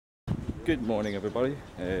Good morning, everybody.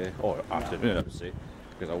 Or afternoon, I would say,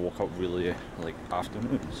 because I woke up really like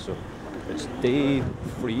afternoon. So it's day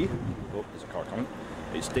 3. Oh, there's a car coming.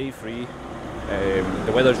 It's day 3.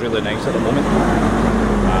 The weather's really nice at the moment,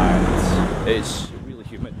 and it's really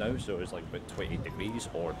humid now. So it's like about 28 degrees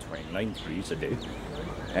or 29 degrees a day.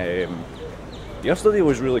 Yesterday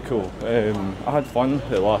was really cool. I had fun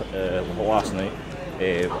last night.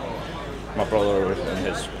 My brother and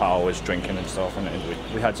his pal was drinking and stuff, and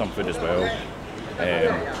we had some food as well.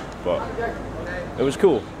 But it was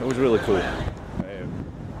cool. It was really cool.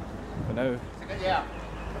 But now,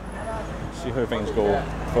 see how things go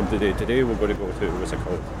from today. Today we're going to go to, what's it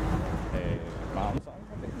called? Ma On Shan,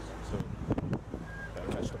 I think. So,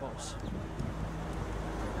 catch the bus.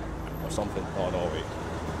 Or something. Oh no, wait.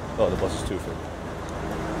 Oh, the bus is too full.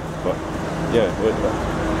 But yeah,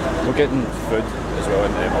 we're getting food as well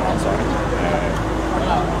in Ma On Shan,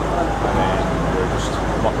 and then we're just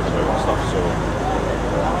mucking about and stuff. So,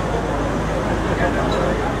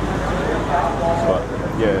 but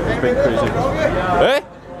yeah, it's been crazy. Hey!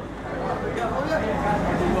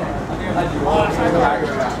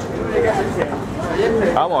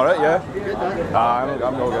 I'm alright, yeah.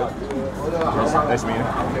 I'm all good. Nice meeting you.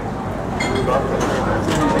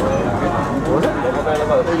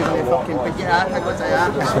 fucking pick it up,泰國仔啊，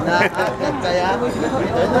人仔啊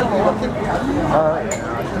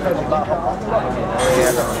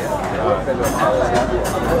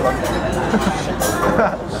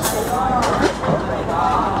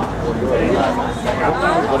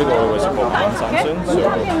，We're going to go what's it called, Ma On Shan soon, so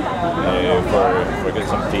we're getting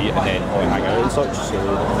some tea and then probably hang out and such. So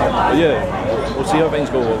yeah, we'll see how things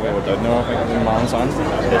go when we're down there. I think in Ma On Shan,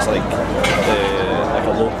 it's like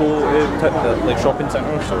a local like shopping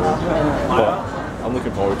centre. So, but I'm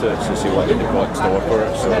looking forward to it to see what they've got in store for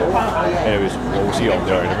it. So, anyways, we'll see you up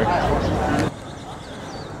there anyway.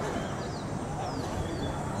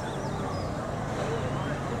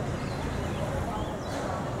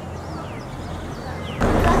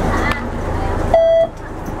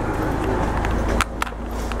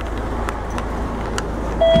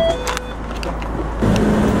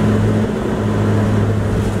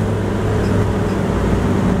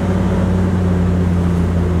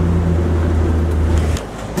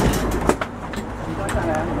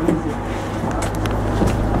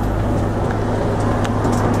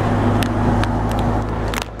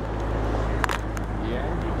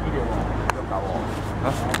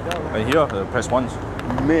 And here, press once.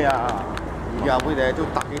 咩啊？而家佢哋都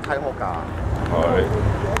搭幾泰國㗎，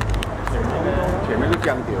前面都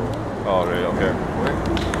降調。哦，right, okay.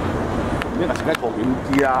 呢個時間圖片知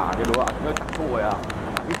啦，你老啊，點解突出去啊？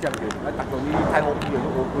啲降調，一突到呢啲泰國啲嘢都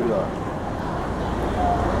好攰啦。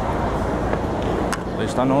They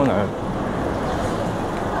stand on it.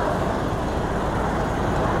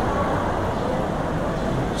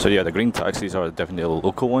 So yeah, the green taxis are definitely the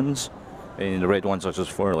local ones, and the red ones are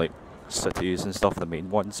just for like cities and stuff, the main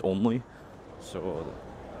ones only. So,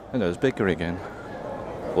 and there's bakery again.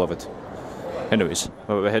 Love it. Anyways,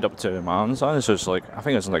 we head up to Ma On Shan. It's just like, I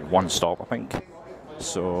think it's like one stop, I think.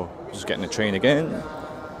 So, just getting the train again,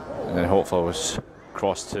 and then hopefully we'll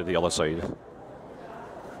cross to the other side.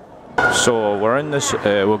 So we're in this.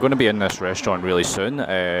 We're going to be in this restaurant really soon.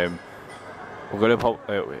 We're going to,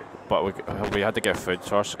 but we had to get food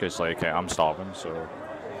first because like I'm starving. So,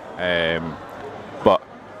 but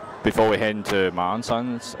before we head into Ma On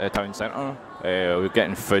Shan's town centre, we're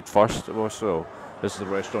getting food first. So this is the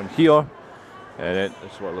restaurant here, and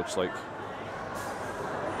this is what it looks like.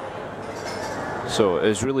 So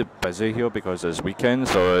it's really busy here because it's weekend.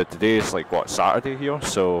 So today is like what, Saturday here.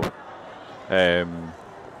 So the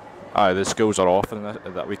schools are off in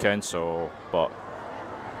that weekend. So, but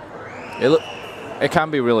it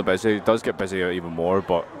can be really busy. It does get busier even more.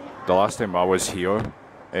 But the last time I was here,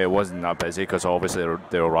 it wasn't that busy because obviously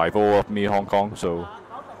they're a rival of me, Hong Kong. So,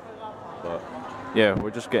 but yeah, we're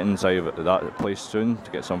just getting inside of that place soon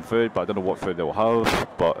to get some food. But I don't know what food they'll have.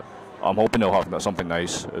 But I'm hoping they'll have something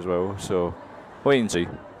nice as well. So, wait and see.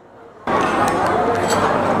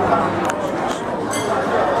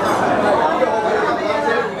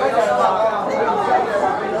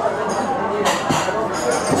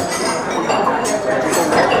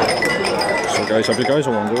 So guys, if you guys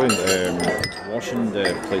are wondering, washing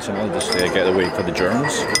the plates and all just to get away for the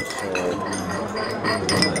germs. So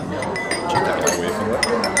just to get away from it.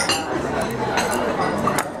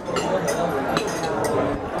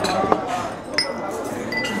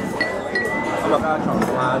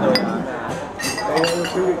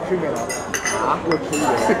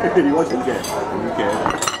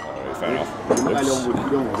 Fair enough.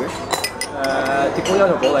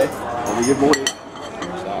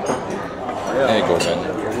 And it goes in.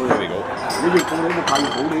 There we go.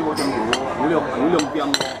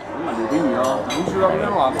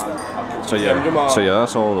 So yeah,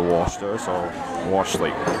 that's all the wash there. So wash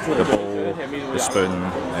like the bowl, the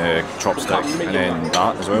spoon, chopstick, and then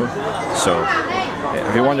that as well. So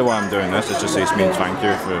if you wonder why I'm doing this, it just says me thank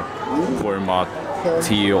you for pouring my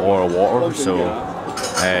tea or water. So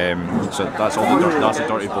so that's all that's a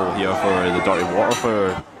dirty bowl here for the dirty water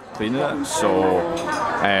for cleaning it. So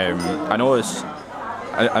I know it's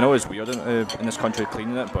weird in this country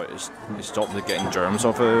cleaning it, but it's stopped the getting germs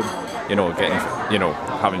off of,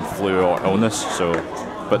 having flu or illness. So,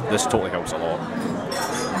 but this totally helps a lot.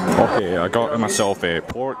 Okay, I got myself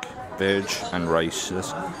pork, veg, and rice.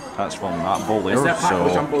 That's from that bowl there.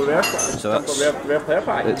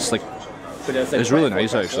 It's really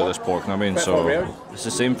nice actually, this pork. I mean, so it's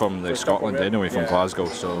the same from Scotland anyway, from Glasgow.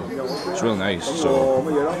 So it's really nice. So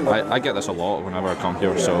I get this a lot whenever I come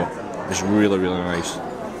here. So it's really nice.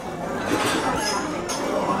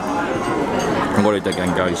 I'm going to dig in,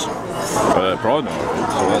 guys. Prawn.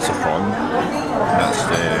 So that's the prawn. That's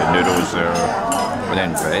the noodles there, and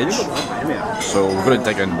then veg. So we're going to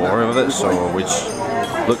dig in more of it. So which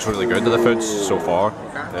looks really good to the foods so far.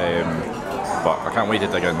 But I can't wait to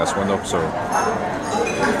dig in this one though. So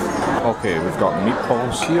okay, we've got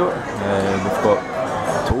meatballs here. We've got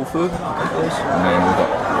tofu, and then we've got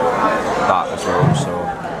that as well. So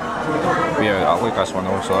yeah, I like this one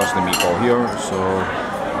also. That's the meatball here. So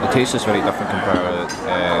the taste is very different compared to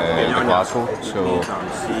the Glasgow. So,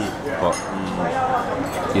 but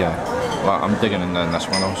yeah, well, I'm digging in this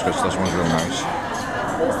one also because this one's really nice. So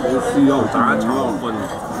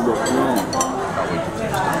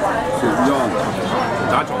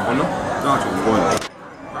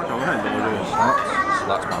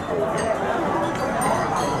that's my bowl here.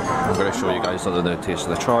 I'm going to show you guys the taste of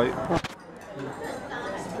the try. I'll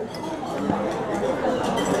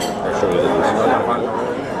show you this.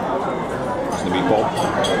 That's the meatball.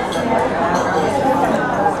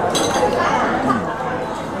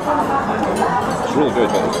 It's really good,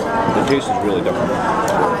 but the taste is really different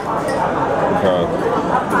compared to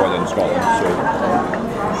the one in Scotland. So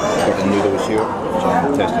I've got the noodles here, so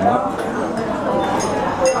I'm testing that.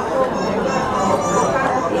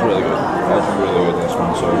 It's really good. That's really good, this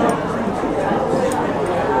one. So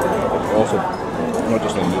also, not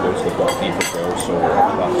just the noodles, they've got beef as well, so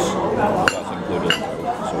that's included.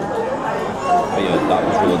 So but yeah, that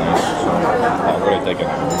was really nice. So I'm going to dig in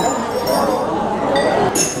now.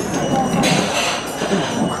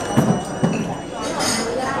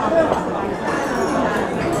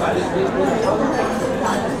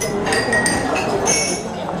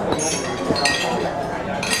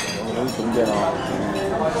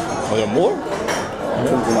 Oh, there are more?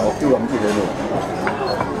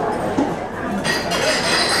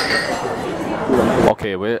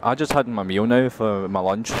 Okay, I just had my meal now for my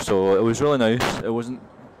lunch, so it was really nice. It wasn't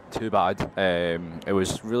too bad. It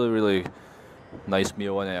was really nice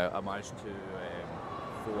meal, and I managed to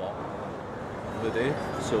fill up for the day.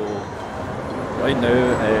 So right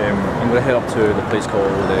now I'm going to head up to the place called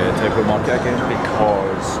Tai Po Market again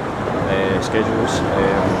because schedules.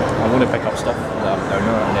 I'm going to pick up stuff that I've down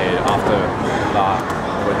there, and then after that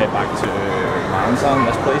I'm going to head back to Ma On Shan,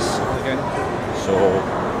 this place again. So,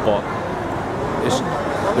 but it's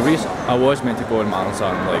the reason I was meant to go in Ma On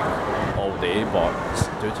Shan like all day, but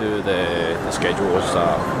due to the schedules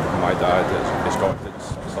that my dad has got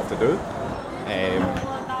stuff to do.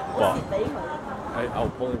 But I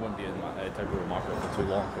probably won't be in Tai Po Market for too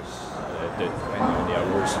long because depending on the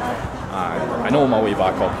hours. And I know my way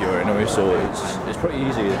back up here anyway, so it's pretty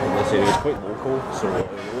easy. Let's say it's quite local, so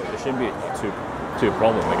it shouldn't be too a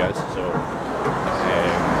problem, I guess. So,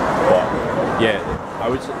 but yeah, I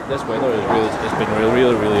would say this weather is it's been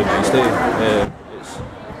really nice day. It's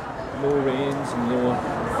no rains and no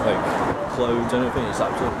like clouds or anything. It's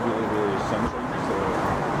absolutely really sunshine. So,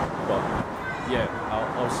 but yeah,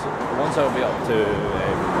 once I'll be up to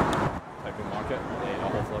Tai Po Market, then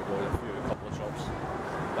I'll hopefully go to a couple of shops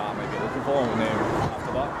that I might be looking for, and then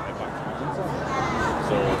after that, head back to Ma On Shan.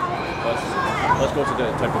 So let's go to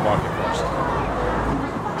the Tai Po Market first.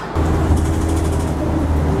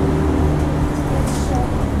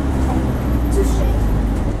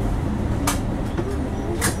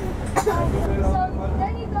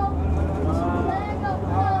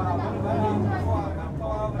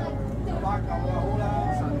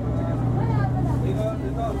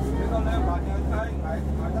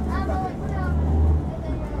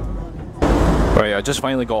 Right, I just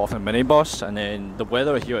finally got off the minibus, and then the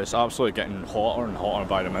weather here is absolutely getting hotter and hotter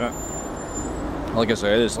by the minute. Like I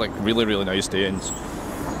said, it's like really nice day, and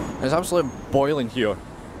it's absolutely boiling here.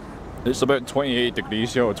 It's about 28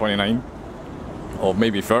 degrees here, or 29, or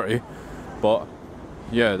maybe 30. But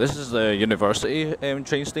yeah, this is the university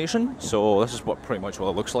train station. So this is pretty much what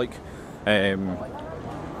it looks like. And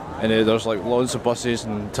there's like loads of buses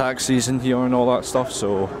and taxis in here and all that stuff.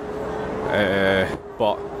 So,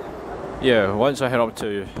 but yeah, once I head up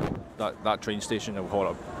to that train station, I'm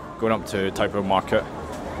going up to Tai Po Market,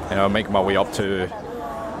 and I'll make my way up to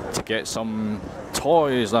get some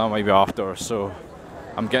toys that I might be after. So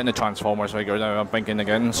I'm getting the Transformers figure now, I'm thinking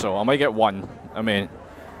again, so I might get one. I mean,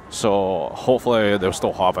 so hopefully they'll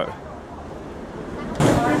still have it.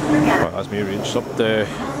 But as we reach up the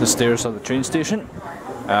stairs of the train station,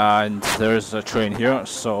 and there's a train here,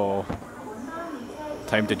 so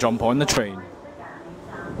time to jump on the train.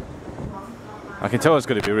 I can tell it's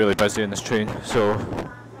going to be really busy in this train, so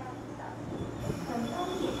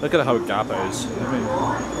look at how gap it is. I mean,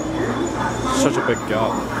 such a big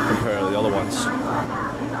gap compared to the other ones.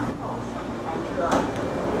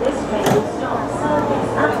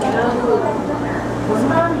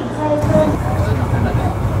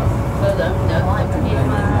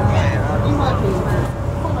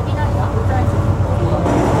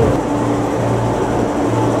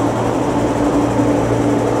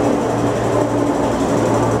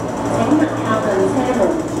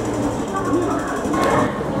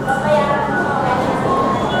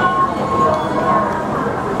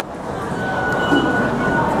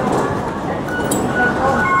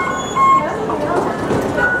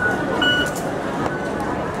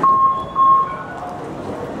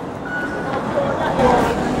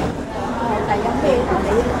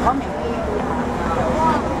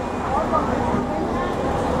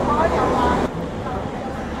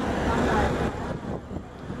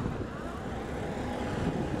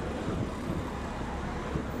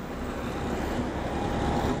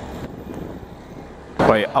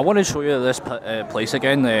 Right, I want to show you this place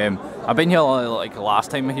again. I've been here like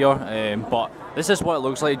last time here, but this is what it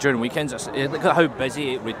looks like during weekends. Look at how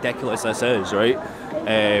busy, ridiculous this is, right?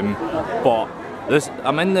 But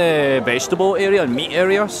I'm in the vegetable area and meat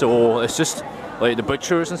area, so it's just like the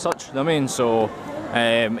butchers and such. You know what I mean, so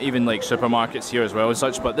even like supermarkets here as well and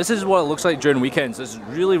such. But this is what it looks like during weekends. It's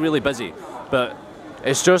really, really busy. But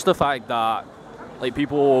it's just the fact that like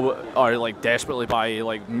people are like desperately buying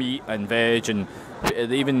like meat and veg, and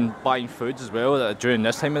even buying foods as well during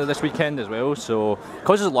this time of this weekend as well. So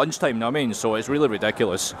because it's lunchtime, you know what I mean, so it's really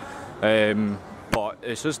ridiculous. But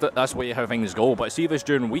it's just that's way how things go. But see if it's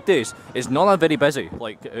during weekdays, it's not that very busy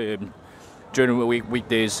like during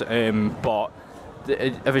weekdays. But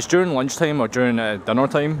if it's during lunchtime or during dinner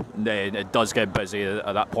time, then it does get busy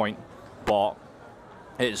at that point. But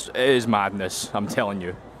it is madness, I'm telling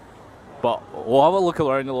you. But we'll have a look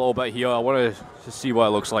around a little bit here. I want to see what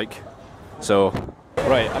it looks like. So,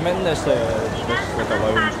 right, I'm in this like a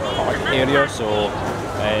lounge park area. So,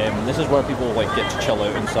 this is where people like get to chill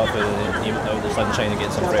out and stuff, and even out in the sunshine and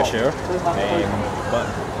get some fresh air. But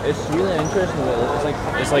it's really interesting.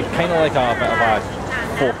 It's like kind of like a bit of a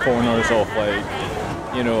four corners of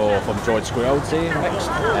like, you know, from George Square, I would say, mixed.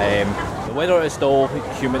 The weather is still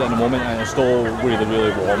humid at the moment, and it's still really,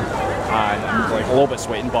 really warm. And I'm like a little bit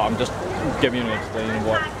sweating, but I'm just giving you and explaining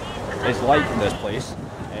what it's like in this place.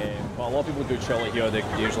 But a lot of people do chill out here. They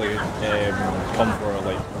usually come for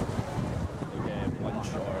like lunch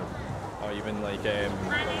or even like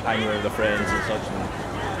hanging out with their friends and such,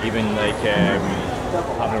 and even like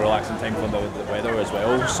having a relaxing time from the weather as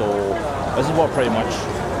well. So this is what pretty much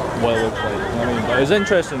what it looks like. You know what I mean? But it's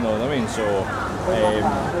interesting though. I mean, so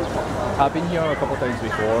I've been here a couple of times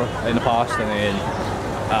before in the past, and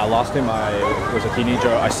then last time I was a teenager,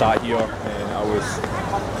 I sat here and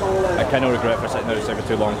I kind of regret for sitting outside for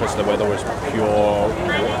too long because the weather was pure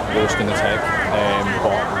roasting as heck.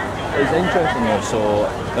 But it's interesting though. So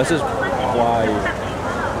this is why,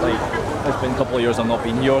 like, it's been a couple of years I've not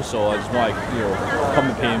been here, so I just want to, you know, come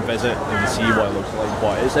and pay and visit and see what it looks like.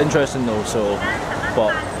 But it's interesting though. So,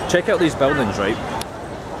 but check out these buildings, right?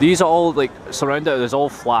 These are all like surrounded. There's all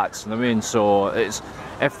flats. You know what I mean? So it's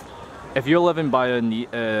if you're living by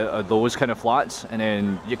those kind of flats, and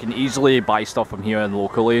then you can easily buy stuff from here and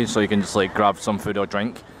locally, so you can just like grab some food or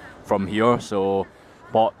drink from here. So,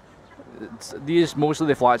 but most of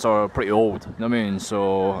the flats are pretty old, you know what I mean?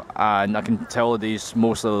 So, and I can tell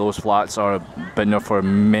most of those flats are been there for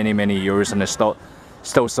many, many years, and they're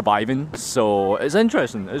still surviving. So it's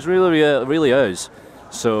interesting. It's really is.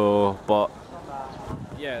 So, but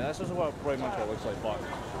yeah, that's just pretty much what it looks like. But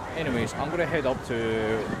anyways, I'm gonna head up to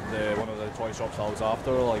one of the toy shops I was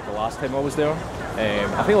after, like the last time I was there.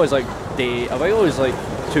 I think it was like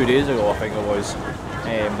 2 days ago. I think it was.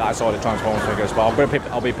 that I saw the Transformers figures, but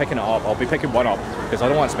I'll be picking it up. I'll be picking one up because I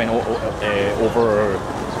don't want to spend over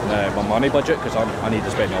my money budget because I need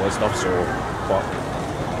to spend all this stuff. So, but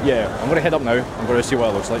yeah, I'm gonna head up now. I'm gonna see what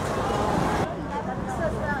it looks like.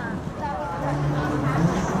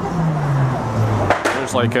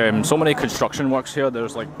 There's like so many construction works here.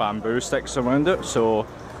 There's like bamboo sticks around it, so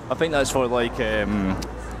I think that's for like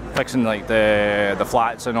fixing like the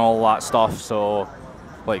flats and all that stuff. So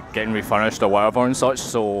like getting refurnished or whatever and such.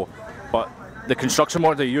 So, but the construction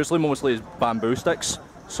work they usually mostly is bamboo sticks.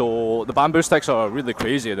 So the bamboo sticks are really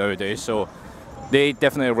crazy nowadays. So they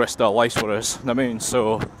definitely risk their lives for us. I mean,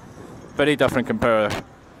 so very different compared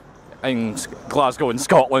in Glasgow and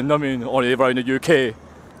Scotland. I mean, or around the UK.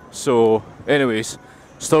 So, anyways,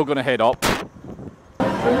 still gonna head up.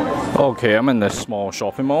 Okay, I'm in this small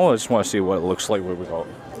shopping mall. I just want to see what it looks like. Where we got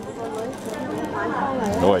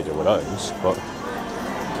no idea what that is, but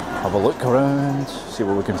have a look around, see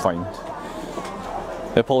what we can find.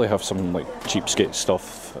 They'll probably have some like cheapskate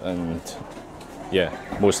stuff, and yeah,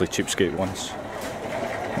 mostly cheapskate ones.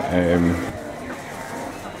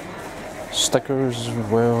 Stickers as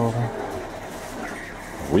well.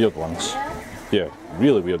 Weird ones. Yeah,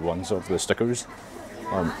 really weird ones of the stickers.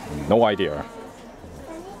 No idea.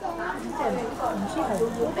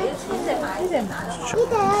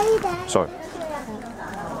 Sorry.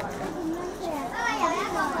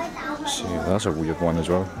 See, that's a weird one as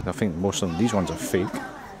well. I think most of these ones are fake.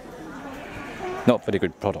 Not very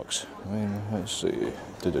good products. I mean, let's see.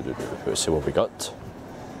 Let's see what we got.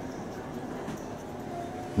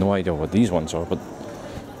 No idea what these ones are, but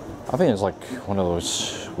I think it's like one of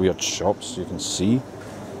those weird shops you can see.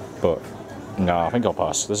 But nah, I think I'll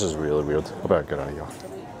pass. This is really weird. I better get out of here.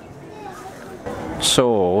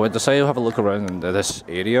 So I decided to have a look around this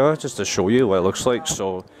area just to show you what it looks like.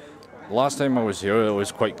 So last time I was here it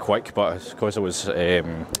was quite quick, but because it was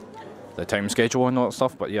the time schedule and all that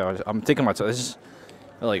stuff. But yeah, I'm taking my time. This is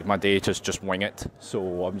like my day to just wing it.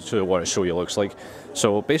 So I'm just want to show you what it looks like.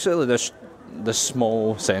 So basically this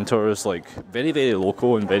small centre is like very, very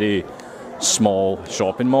local and very small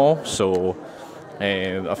shopping mall. So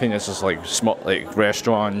I think this is like small, like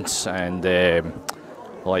restaurants and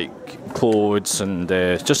like clothes and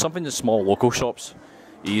just something that's small local shops,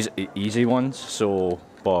 easy ones. So,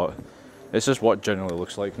 but it's just what it generally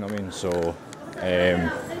looks like. You know what I mean? So,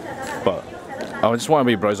 but I just want to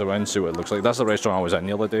be browse around and see what it looks like. That's the restaurant I was in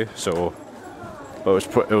the other day. So, but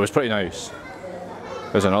it was pretty nice.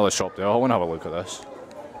 There's another shop there. I want to have a look at this.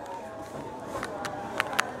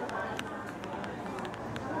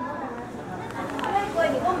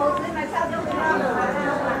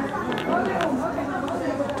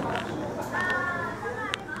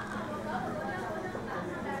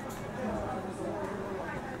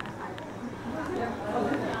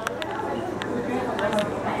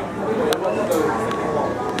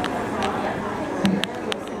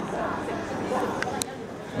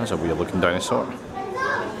 That's a weird looking dinosaur.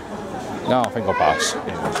 No, I think I'll pass.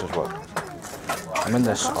 Yeah, this is what. I'm in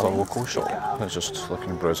this other local shop. Let's just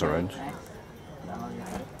looking browse around.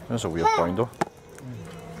 There's a weird binder.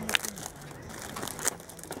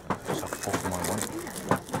 There's a Pokemon one.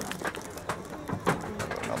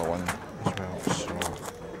 Another one as well. So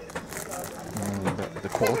the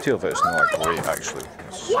quality of it is not great actually.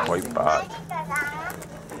 It's quite bad.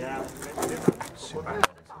 Let's see.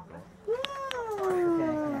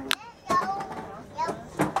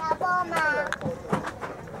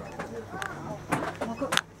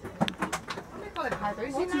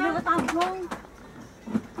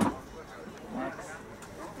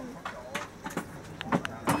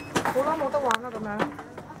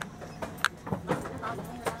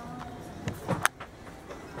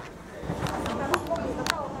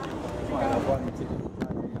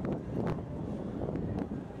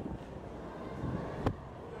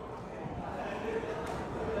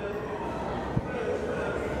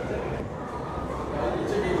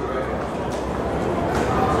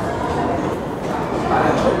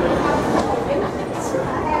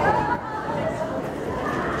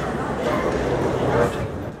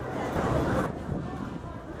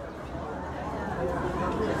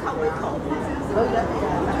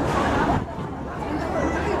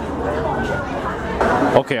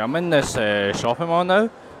 Okay, I'm in this shopping mall now,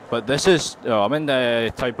 but this is I'm in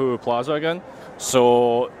the Tai Po Plaza again.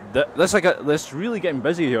 So this really getting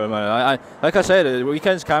busy here, man. Like I said,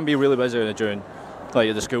 weekends can be really busy during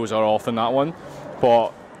like the schools are off and that one.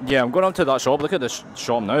 But yeah, I'm going up to that shop. Look at this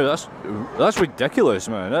shop now. That's ridiculous,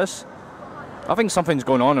 man. I think something's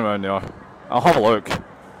going on around there. I'll have a look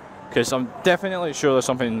because I'm definitely sure there's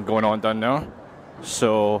something going on down there.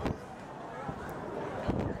 So.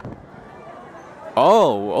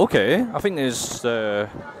 Oh, okay. I think there's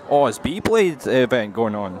it's Beyblade event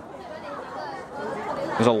going on.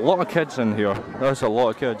 There's a lot of kids in here. There's a lot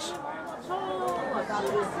of kids.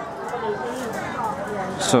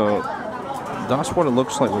 So that's what it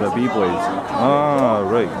looks like with a Beyblade. Ah,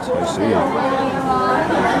 right. I see.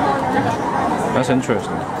 That's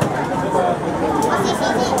interesting.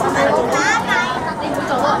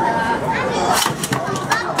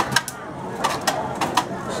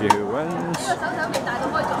 See who wins.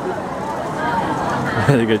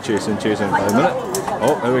 You get chasing in 5 minutes.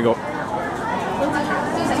 Oh, there we go.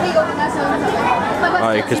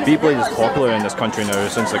 Aye, because Beyblade is popular in this country now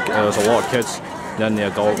since there's a lot of kids than the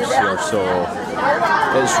adults here, so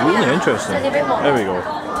it's really interesting. There we go.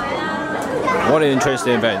 What an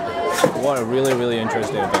interesting event. What a really, really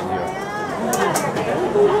interesting event here.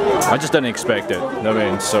 I just didn't expect it, you know what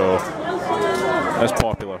I mean? So that's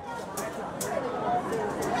popular.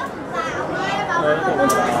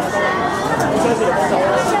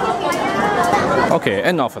 Okay,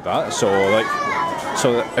 enough of that. So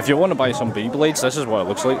if you want to buy some Beyblades, this is what it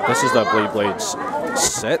looks like. This is the Beyblades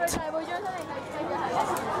set.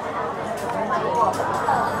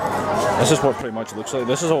 This is what pretty much looks like.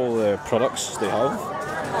 This is all the products they have.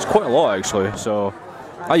 It's quite a lot actually. So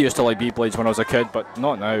I used to like Beyblades when I was a kid, but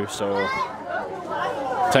not now. So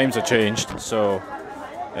times have changed. So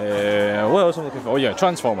what else am I looking for? Oh yeah,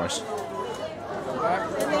 Transformers.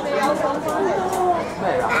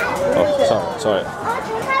 Oh, sorry.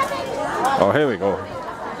 Oh, here we go.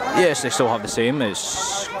 Yes, they still have the same.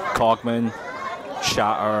 It's Cogman,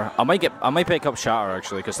 Shatter. I might pick up Shatter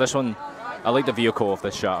actually, because this one, I like the vehicle of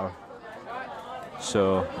this Shatter.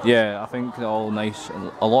 So yeah, I think they're all nice.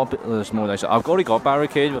 A lot of there's more nice. I've already got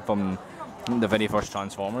Barricade from the very first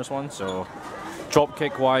Transformers one. So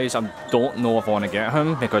dropkick wise, I don't know if I want to get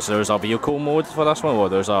him because there's a vehicle mode for this one, or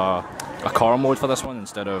there's a car mode for this one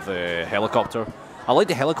instead of the helicopter. I like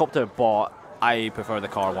the helicopter, but I prefer the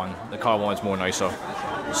car one. The car one is more nicer.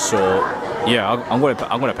 So yeah, I'm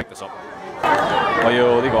gonna pick this up. 我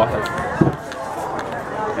要呢個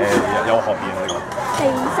有學員呢個。係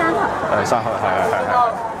3盒。3盒係。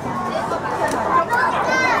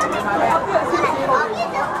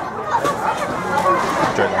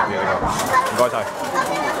最靚啲呢個，唔該晒。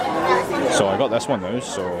So I got this one now,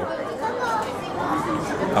 so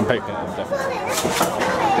I'm picking it definitely.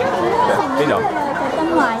 邊度？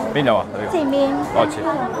邊度啊？前面。哦，前。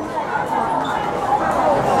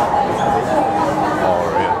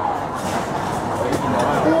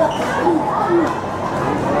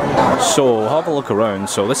So have a look around.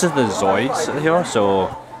 So this is the Zoids here. So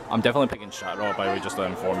I'm definitely picking Shatter up. I would just to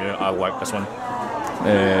inform you. I like this one.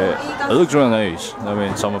 It looks really nice. I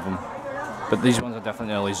mean, some of them, but these ones are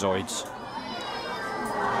definitely Zoids.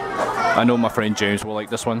 I know my friend James will like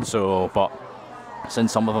this one. So, but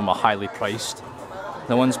since some of them are highly priced,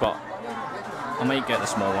 the ones, but I might get the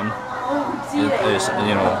small one.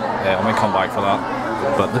 I might come back for that.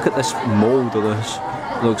 But look at this mold of this.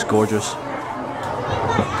 It looks gorgeous.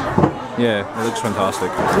 Yeah, it looks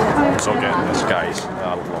fantastic. So getting this, guys.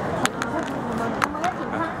 I love it.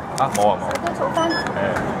 More.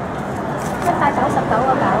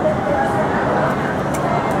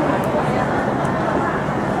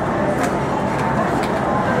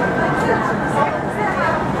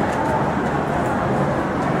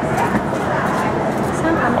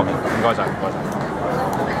 唔該晒。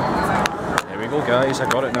There we go, guys. I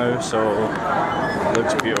got it now. So it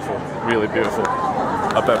looks beautiful, really beautiful.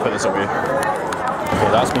 I better put this away. Okay,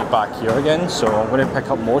 that's me back here again. So I'm going to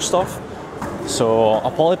pick up more stuff. So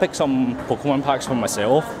I'll probably pick some Pokemon packs for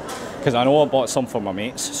myself because I know I bought some for my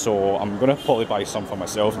mates. So I'm going to probably buy some for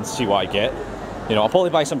myself and see what I get. You know, I'll probably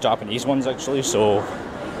buy some Japanese ones actually. So,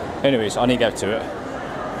 anyways, I need to get to it.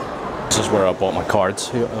 This is where I bought my cards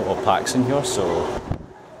here, or packs in here. So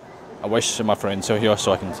I wish my friends are here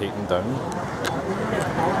so I can take them down.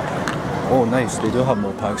 Oh, nice! They do have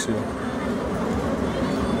more packs here.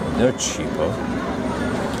 They're cheaper.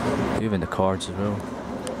 Even the cards as well.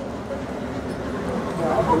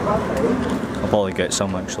 I'll probably get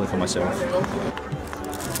some actually for myself.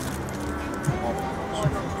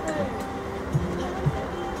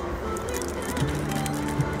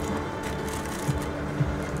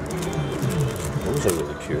 Those are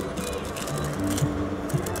really cute.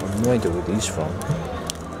 I have no idea where these from.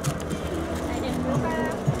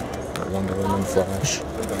 Wonder Woman, Flash,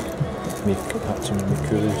 Captain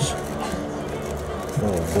Miku's.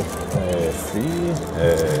 Free.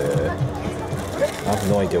 I have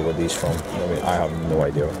no idea where these from. I mean, I have no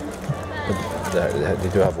idea. But they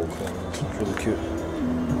do have all ones. It's really cute.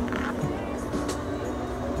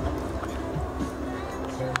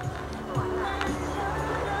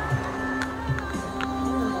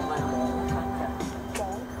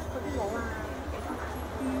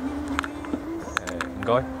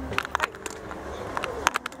 該。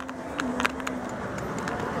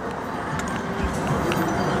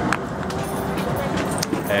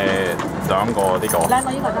兩個呢個。兩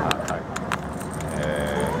個呢個得。係。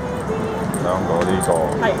兩個呢個。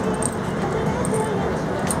係。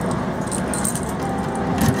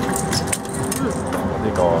呢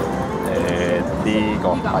個呢個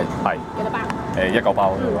係幾多包？一個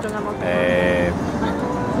包。仲有冇？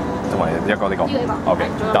同埋一個呢個。OK，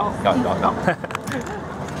 得。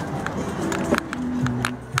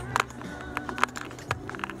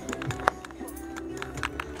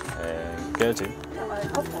幾多錢？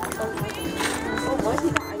我嗰次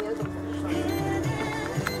買嘅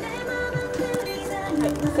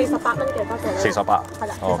48蚊嘅得嘅。48。係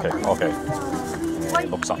啦。OK。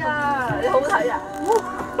60。啊！你好睇啊！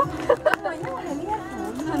因為係呢一款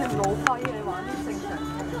啊，你唔老輝你玩啲正常。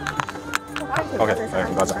OK，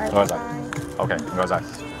 唔該晒。OK， 唔該晒。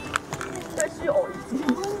即係輸外資。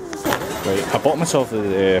Right, I bought myself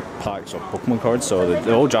the packs of Pokemon cards, so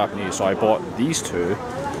they're all Japanese. So I bought these two,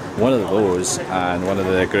 one of those, and one of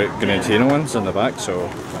the Granatino ones in the back. So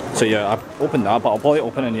yeah, I opened that, but I'll probably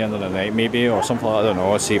open it in the end of the night, maybe, or something like that. I don't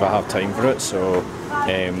know. See if I have time for it. So,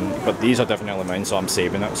 but these are definitely mine, so I'm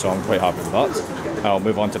saving it. So I'm quite happy with that. And I'll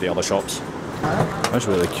move on to the other shops. That's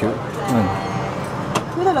really cute.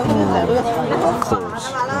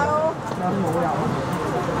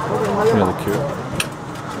 Really cute.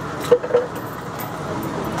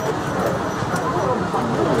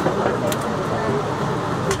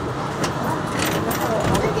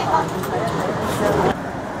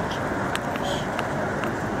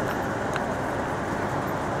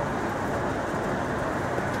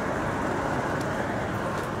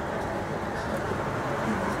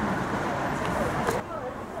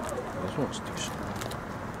 This one's decent.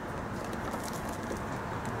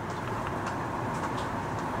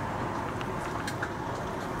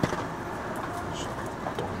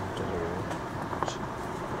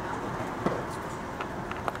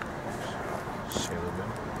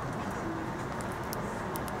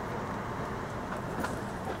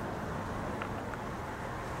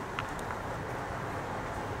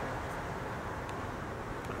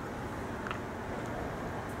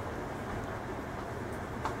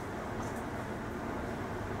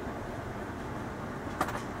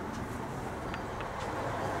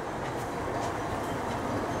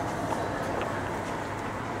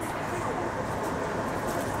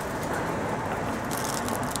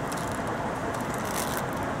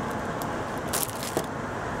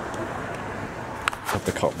 Have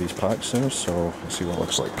to cut these packs there, so let's see what it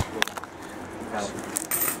looks like.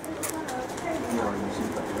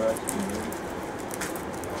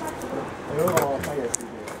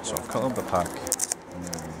 So I've cut up the pack.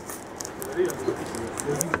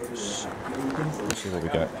 Let's see what we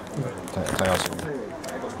get.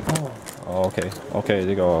 Oh, okay,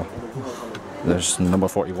 they go. There's number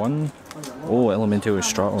 41. Oh, Elemental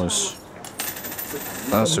Stratos.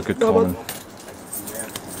 That's a good common.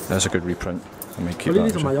 That's a good reprint. 佢呢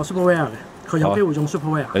啲同埋有 Super Rare 嘅，佢有機會中 Super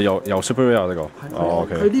Rare。有 Super Rare 呢個。哦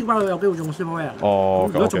 ，OK。佢呢包有機會中 Super Rare。哦，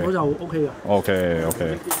如果中到就 OK 嘅。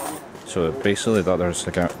OK。So basically that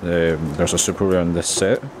there's a Super Rare in this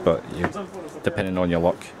set, but depending on your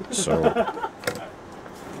luck. So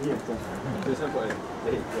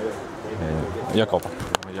一個吧。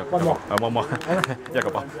冇，一個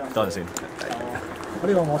吧。等陣先。呢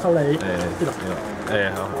個我收你。呢度。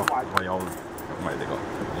我有唔係呢個。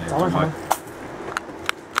走開。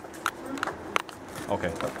OK，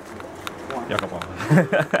 一個吧，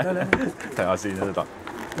睇下先都得。呢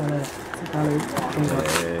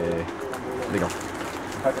個幾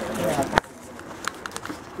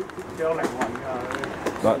有靈魂㗎。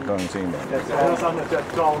得，等陣先。隻身就着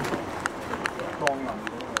裝人。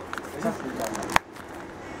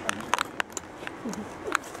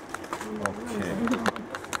OK。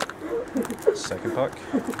Second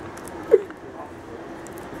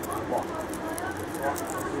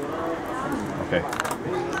pack。Okay.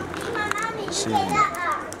 See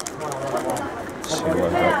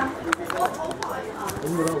what I got.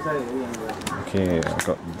 Okay, I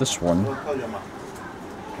got this one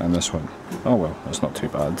and this one. Oh well, that's not too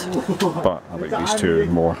bad. But I like these two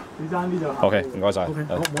more. Okay, 唔該晒。得，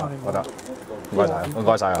唔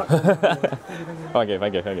該晒啊。Thank you.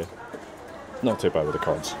 Not too bad with the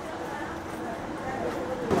cards.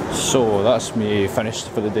 So that's me finished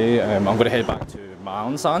for the day. I'm going to head back to Ma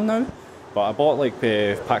On Shan now. But I bought like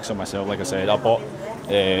packs of myself, like I said. I bought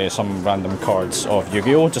some random cards of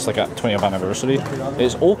Yu-Gi-Oh! Just like at 20th anniversary.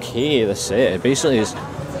 It's okay, this set. It basically is,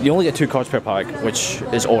 you only get 2 cards per pack, which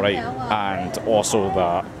is alright. And also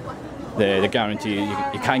that the guarantee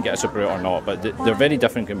you can get a Super 8 or not, but they're very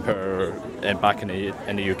different compared back in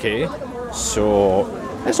the UK. So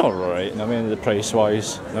it's alright. I mean, the price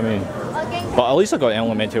wise. I mean, but at least I got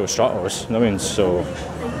Elemental Stratos. I mean, so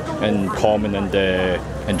in common and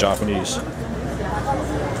in Japanese.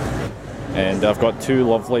 And I've got 2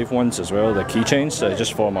 Love Life ones as well, the keychains,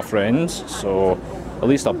 just for my friends. So at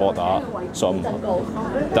least I bought that. So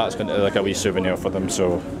that's going to be like a wee souvenir for them.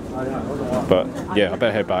 So, but yeah, I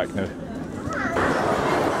better head back now.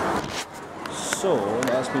 So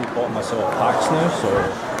that's me bought myself packs now. So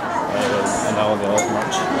and all the other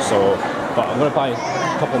merch. So, but I'm going to buy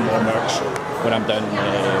a couple more merch when I'm done.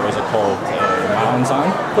 What's it called? Ma On Shan,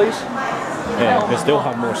 please. They still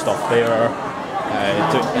have more stuff there.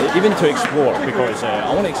 Even to explore, because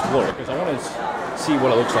I want to explore, because I want to see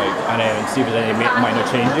what it looks like and see if there's any minor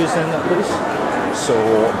changes in that place. So,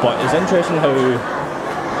 but it's interesting how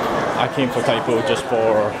I came for Tai Po just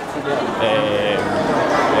for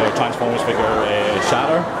Transformers figure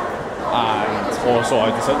Shatter, and also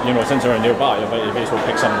I decided, you know, since they're nearby, I might basically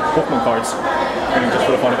pick some Pokemon cards just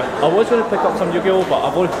for the fun of it. I was going to pick up some Yu-Gi-Oh, but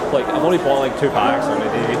I've only bought like 2 packs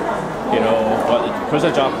already, you know. But because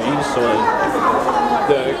they're Japanese, so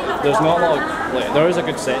there's not a lot of, like, there is a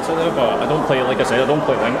good sets out there, but I don't play, like I said, I don't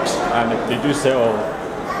play Links, and they do sell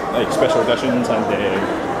like special editions and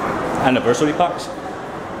anniversary packs.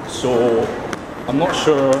 So I'm not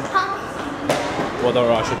sure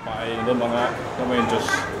whether I should buy them or not. I mean,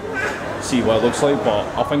 just see what it looks like, but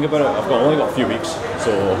I'll think about it. I've only got a few weeks,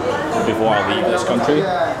 so before I leave this country,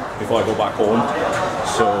 before I go back home.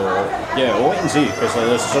 So yeah, we'll wait and see, because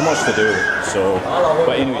there's so much to do. So,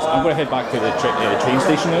 but anyways, I'm going to head back to the train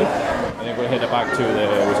station now, and I'm going to head back to the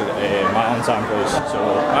Ma On Shan place. So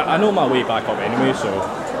I know my way back up anyway, so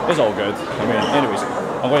it's all good. I mean, anyways,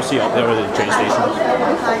 I'm going to see you up there at the train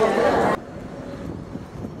station.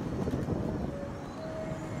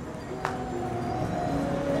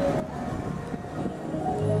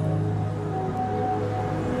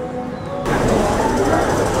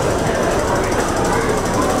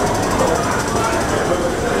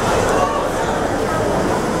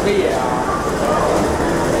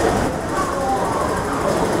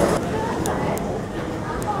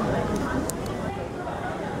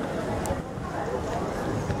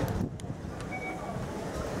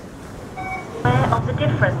 Of the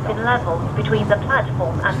difference in levels between the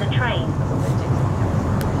platform and the train.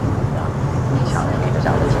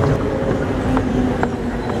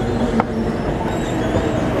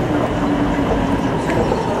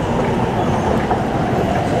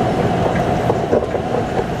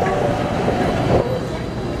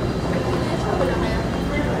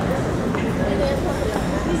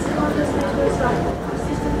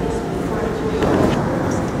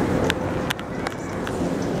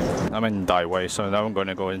 I'm in Daiwei, so now I'm going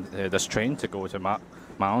to go in this train to go to Ma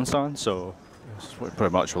On Shan, so that's what it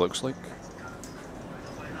pretty much looks like.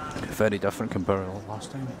 Very different compared to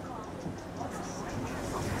last time.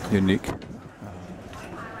 Unique.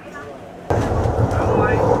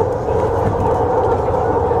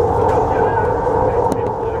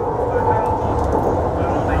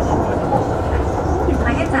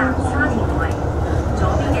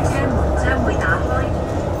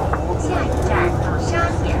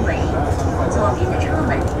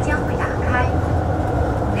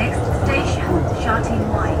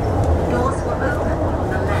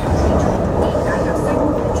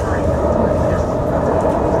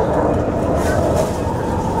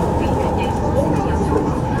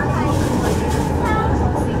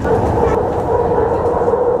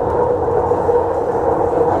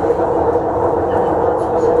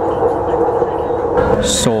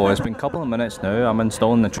 So it's been a couple of minutes now. I'm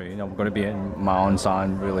installing the train. I'm going to be in Ma On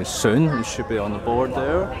Shan really soon. It should be on the board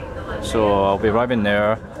there. So I'll be arriving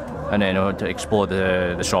there, and then to explore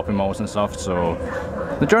the shopping malls and stuff. So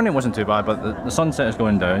the journey wasn't too bad, but the sunset is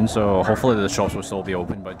going down. So hopefully the shops will still be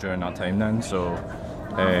open, but during that time then. So,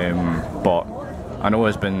 but I know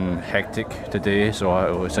it's been hectic today.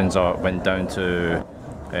 So since I went down to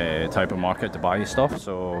Tai Po market to buy stuff.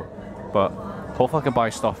 So, but hopefully I can buy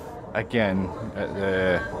stuff again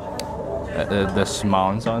at this Ma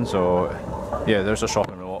On Shan. So yeah, there's a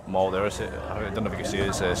shopping mall there. I don't know if you can see it.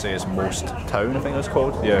 It says Most Town, I think it's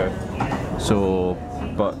called. Yeah. So,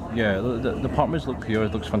 but yeah, the apartments look here.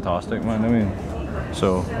 It looks fantastic, man. I mean,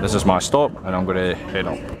 so this is my stop, and I'm gonna head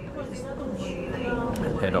up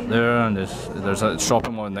there, and there's a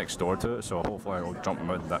shopping mall next door to it. So hopefully I'll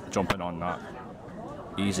jump in on that.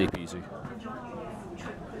 Easy peasy.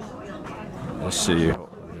 Let's see.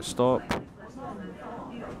 Stop.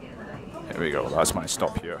 Here we go. That's my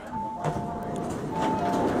stop here.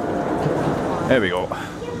 There we go.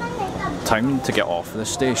 time to get off the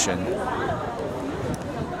station.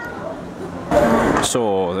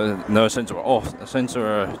 So now since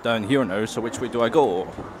we're down here now, so which way do I go?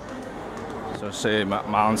 So say Ma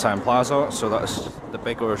On Shan Plaza, so that's the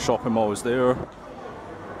bigger shopping malls there.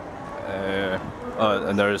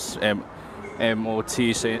 And there's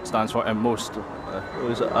MOT stands for most.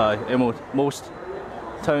 What is it? Most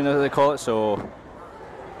town as they call it. So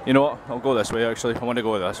you know what? I'll go this way actually. I want to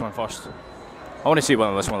go with this one first. I want to see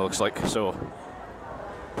what this one looks like. So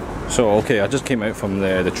okay, I just came out from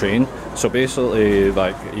the train. So basically,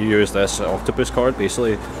 like, you use this octopus card.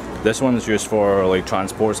 Basically, this one is used for like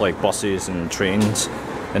transports, like buses and trains,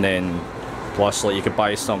 and then plus like you could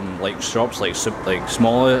buy some like shops, like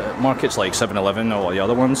smaller markets like 7-Eleven or the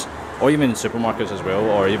other ones, or even supermarkets as well,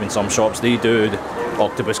 or even some shops they do the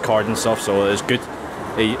octopus card and stuff. So it's good.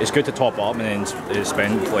 It's good to top up and then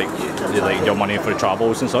spend like your money for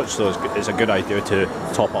travels and such. So it's a good idea to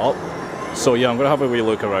top up. So yeah, I'm gonna have a wee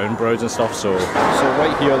look around, browse and stuff. So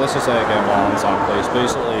right here, this is like Ma On Shan place.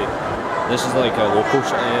 Basically, this is like a local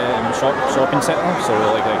shopping centre. So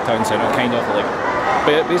like town centre, kind of like.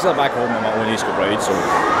 Basically back home in my own East Kilbride. So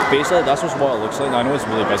basically, that's just what it looks like. I know it's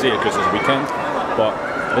really busy because it's a weekend, but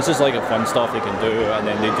this is like a fun stuff they can do, and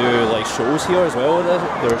then they do like shows here as well.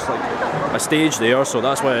 There's like a stage there, so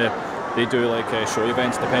that's why they do like show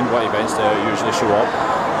events. Depending what events they usually show up.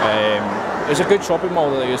 It's a good shopping mall.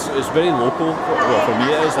 It's very local. Well, for me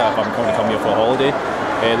it is. If I'm going to come here for a holiday,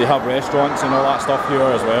 they have restaurants and all that stuff here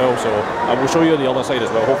as well. So I will show you the other side as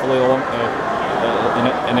well. Hopefully along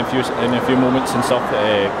in a few moments and stuff.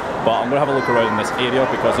 But I'm going to have a look around in this area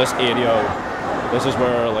because this is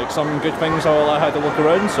where like some good things I had to look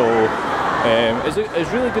around. So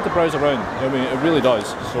it's really good to browse around. I mean, it really does.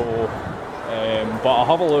 So. But I'll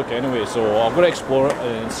have a look anyway, so I'm going to explore it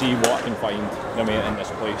and see what I can find in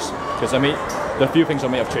this place. Because there are a few things that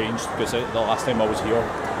may have changed because the last time I was here,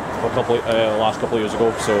 last couple of years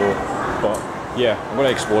ago. So, but yeah, I'm going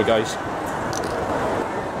to explore, guys.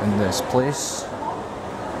 In this place,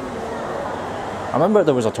 I remember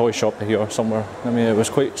there was a toy shop here somewhere. I mean, it was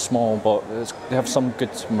quite small, but they have some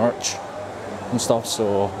good merch and stuff.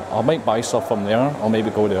 So I might buy stuff from there, or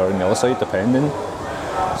maybe go there on the other side, depending.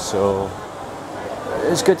 So.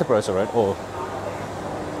 It's good to browse around. Oh,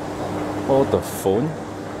 the phone.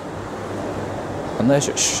 Unless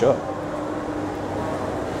it's shut.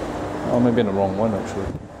 Oh, maybe in the wrong one actually.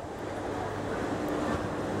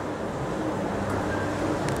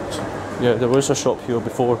 Yeah, there was a shop here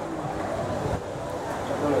before.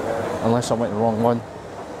 Unless I went in the wrong one.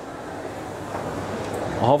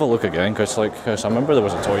 I'll have a look again because I remember there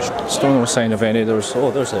was a toy shop. Still no sign of any. There's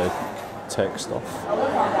a tech stuff.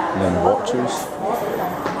 And then watches.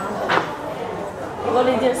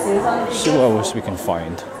 See what else we can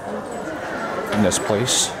find in this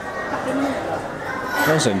place.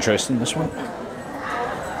 That's interesting, this one.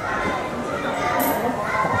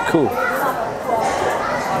 Cool.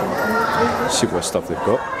 See what stuff they've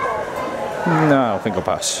got. Nah, I think I'll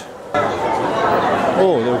pass.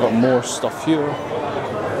 Oh, they've got more stuff here.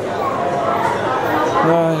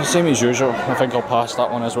 Nah, same as usual. I think I'll pass that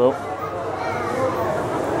one as well.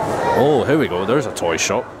 Oh, here we go. There's a toy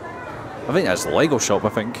shop. I think that's the Lego shop, I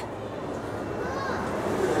think.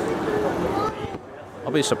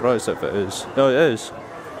 I'll be surprised if it is. No, it is.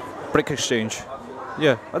 Brick Exchange.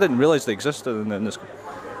 Yeah, I didn't realise they existed in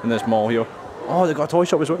this mall here. Oh, they got a toy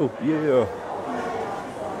shop as well. Yeah.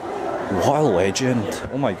 What a legend.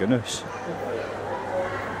 Oh my goodness.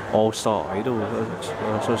 All-Star Idol.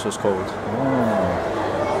 That's what it's called. Oh.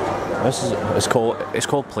 It's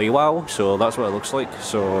called Playwell, so that's what it looks like.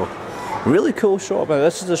 So. Really cool shop.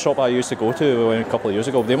 This is the shop I used to go to a couple of years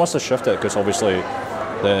ago. They must have shifted because obviously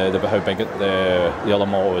how big the other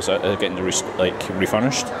mall is getting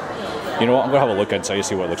refurnished. You know what? I'm gonna have a look inside,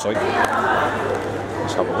 see what it looks like.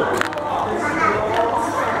 Let's have a look.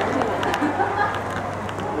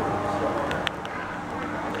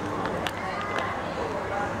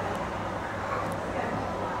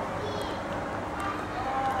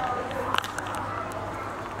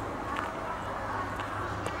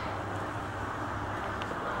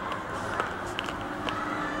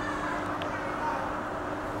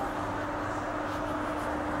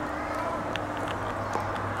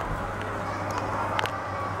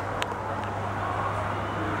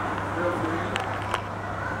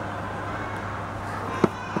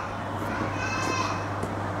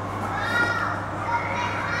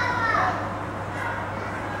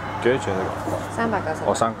幾多錢呢個？390。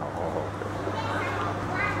哦，390，好好。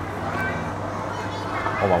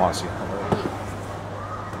我揾下先。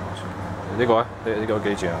呢個咧？呢個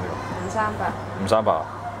幾錢啊？呢個？5300。5300。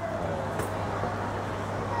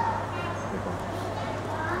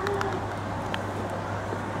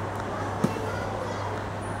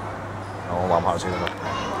諗下先啦。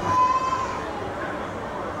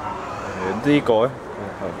呢個咧，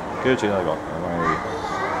幾多錢啊？呢個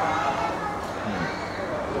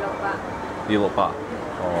268。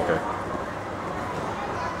哦，OK。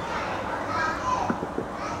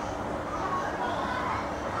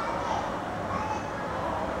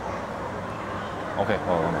OK， 我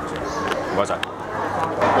諗下先，唔該晒。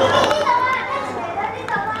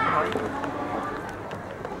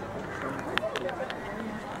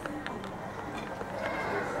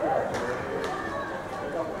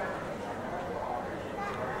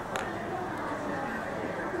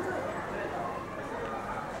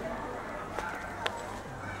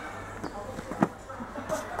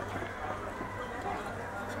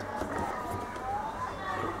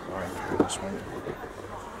This one.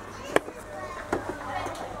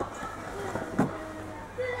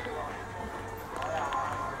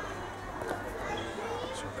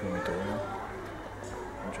 So can we do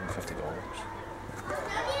 $150?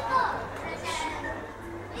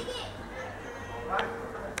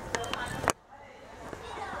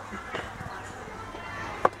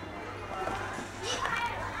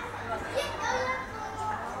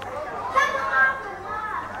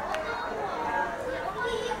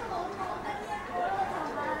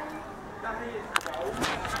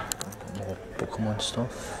 More Pokemon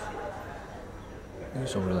stuff.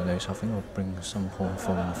 These are really nice. I think I'll bring some home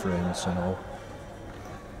for my friends and all.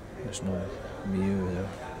 There's no Mew there.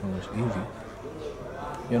 No, there's Eevee.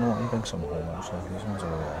 You know what? I'll bring some home actually. These ones are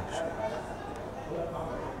really nice.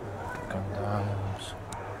 Gundams.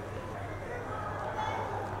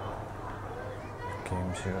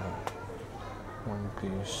 Games here. One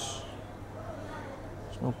Piece.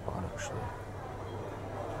 It's not bad actually.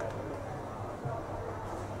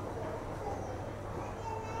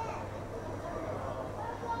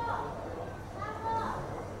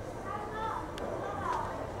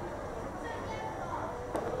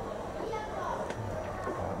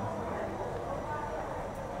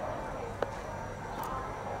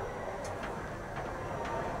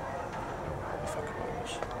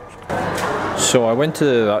 So I went to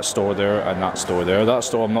that store there and that store there. That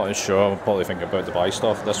store I'm not as sure, I'll probably think about to buy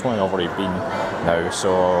stuff. This one I've already been now,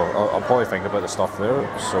 so I'll probably think about the stuff there.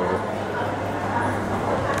 So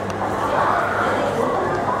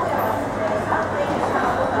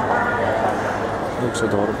looks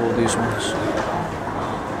adorable, these ones.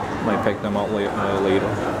 Might pick them up later.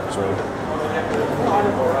 So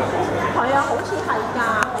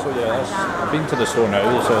yeah, I've been to the store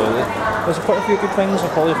now, so there's quite a few good things I'll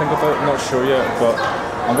probably think about. I'm not sure yet, but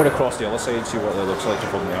I'm going to cross the other side and see what it looks like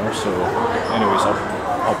from there. So anyways,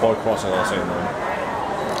 I'll probably cross the other side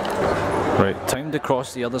now. Right, time to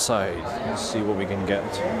cross the other side. Let's see what we can get.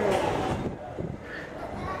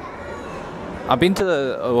 I've been to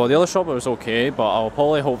the other shop, it was okay, but I'll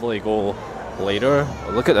probably hopefully go later.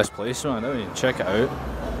 Look at this place, man, I mean, check it out.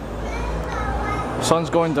 Sun's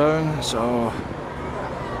going down, so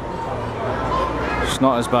it's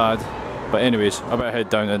not as bad. But anyways, I better head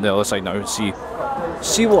down to the other side now and see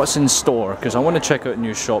what's in store, because I want to check out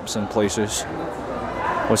new shops and places.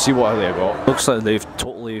 We'll see what they got. Looks like they've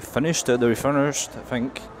totally finished it. They're refinished, I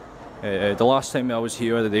think. The last time I was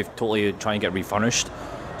here, they've totally tried and get refurnished.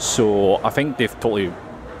 So I think they've totally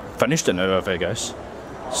finished it now, I guess.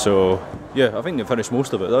 So yeah, I think they finished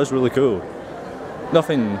most of it. That was really cool.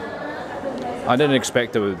 Nothing. I didn't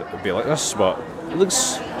expect it would be like this, but it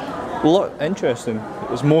looks a lot interesting.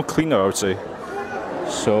 It's more cleaner, I would say.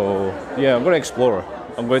 So yeah, I'm going to explore.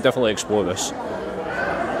 I'm going to definitely explore this.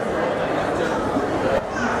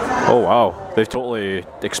 Oh wow, they've totally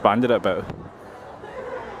expanded it a bit.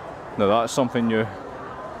 Now that's something new.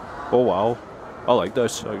 Oh wow, I like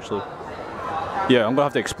this actually. Yeah, I'm going to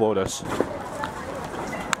have to explore this.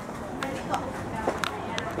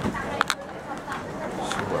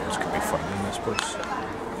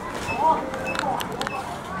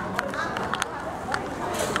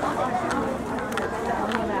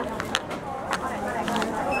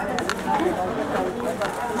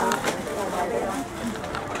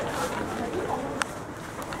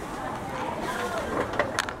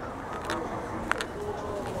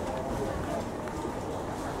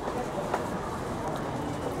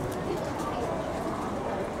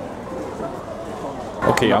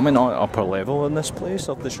 Okay, I'm in on upper level in this place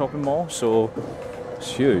of the shopping mall, so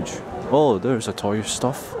it's huge. Oh, there's a toy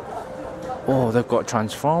stuff. Oh, they've got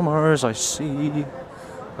Transformers, I see.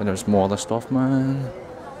 And there's more other stuff, man.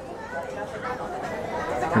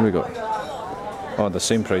 Here we go. Oh, the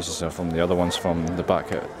same prices are from the other ones from the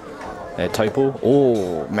back at Tai Po.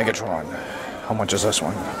 Oh, Megatron. How much is this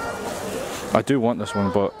one? I do want this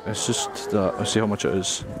one, but it's just that, let's see how much it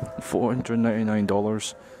is.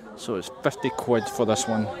 $499. So it's 50 quid for this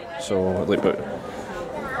one. So like about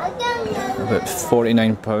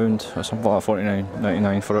 £49 or something like that,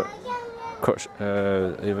 £49.99 for it.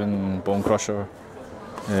 Even Bone Crusher.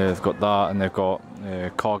 They've got that, and they've got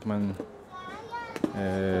Cogman.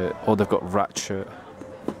 Oh, they've got Ratchet.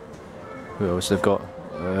 Who else? They've got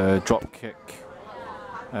Dropkick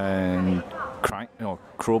and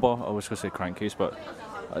Crowbar. I was going to say Crankcase, but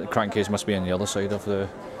Crankcase must be on the other side of the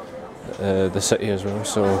city as well.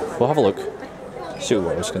 So we'll have a look, see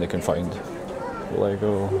what else they can find.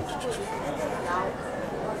 Lego.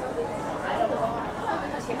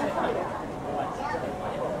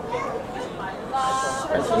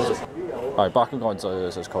 Alright, Bakugans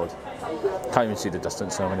as it's called. Can't even see the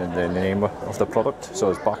distance now in the name of the product. So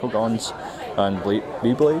it's Bakugans and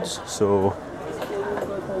Beyblades, so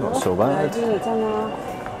not so bad.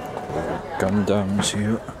 Gundams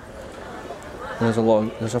here.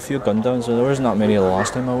 There's a few Gundams, and there wasn't that many the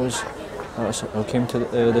last time I came to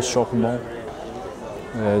this shopping mall.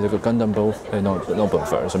 They've got Gundam not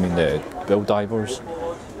Bullfighers, I mean the Build Divers.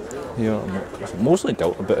 Yeah, mostly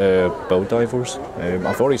Build Divers.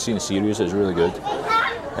 I've already seen a series, it's really good.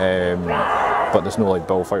 But there's no like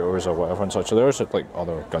Bullfighters or whatever and such. So there's like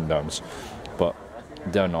other Gundams, but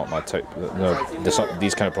they're not my type.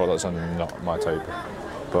 These kind of products are not my type.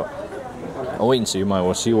 But I'll wait and see, man.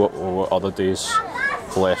 We'll see what other days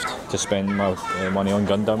left to spend my money on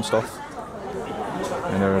Gundam stuff.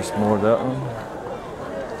 And there's more of that one.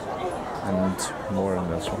 And more in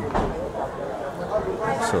this one.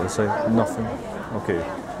 So let's say nothing. Okay.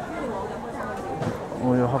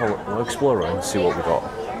 We'll have a look. We'll explore around and see what we got.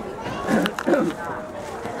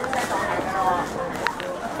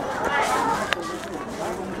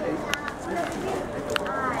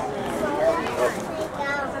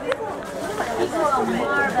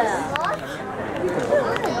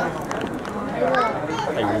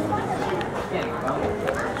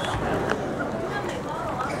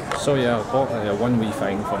 So yeah, I bought one wee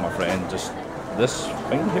thing for my friend, just this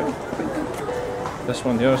thing here, I think. This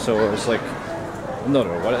one here, so it's like, I don't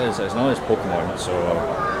know what it is, it's not as Pokemon, so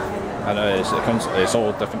and it's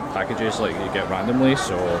all different packages like you get randomly,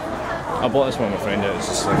 so I bought this for my friend. It's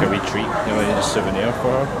just like a wee treat, you know, a souvenir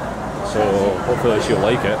for her, so hopefully she'll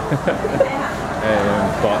like it.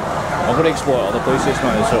 But I'm going to explore other places,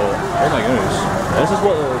 man, so oh my goodness, this is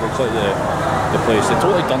what it looks like, the place. They've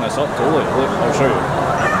totally done this up, totally. Look, I'll show you.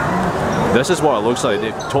 This is what it looks like.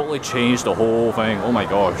 They've totally changed the whole thing. Oh my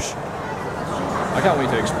gosh. I can't wait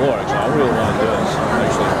to explore, actually. I really want to do this,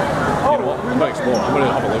 actually. You know what? I'm going to explore. I'm going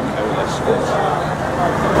to have a look at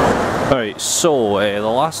this. Alright, so the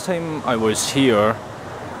last time I was here,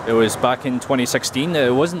 it was back in 2016. It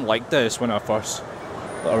wasn't like this when I first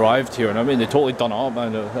arrived here. And I mean, they totally done it up,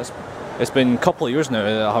 man. It's been a couple of years now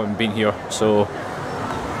that I haven't been here, so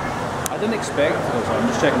I didn't expect. I'm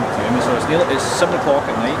just checking the time. So it's 7 o'clock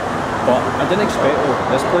at night. But I didn't expect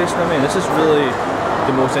this place, I mean, this is really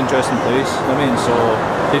the most interesting place, I mean, so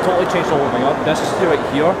they totally changed the whole thing up. This is right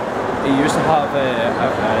here, it used to have a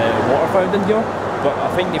water fountain here, but I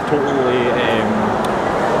think they've totally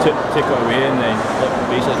took it away and then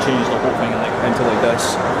basically changed the whole thing into like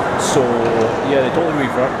this. So yeah, they totally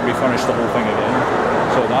refurnished the whole thing again,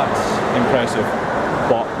 so that's impressive.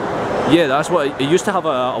 But yeah, that's what, it used to have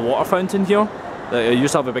a water fountain here. It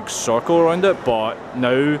used to have a big circle around it, but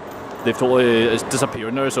now they've it's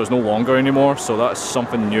disappeared now, so it's no longer anymore, so that's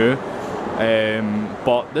something new.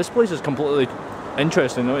 But this place is completely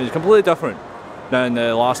interesting, it's completely different than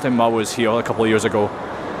the last time I was here a couple of years ago.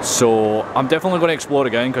 So I'm definitely going to explore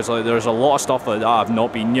again, because there's a lot of stuff that I've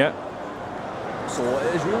not been yet. So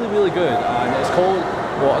it's really, really good, and it's called,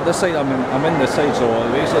 well, this side, I'm in this side, so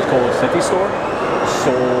basically it's called City Store.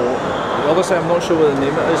 So the other side, I'm not sure what the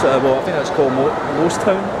name it is. Well, I think it's called Most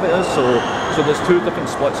Town. It is. So there's two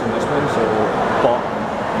different splits in this one. So, but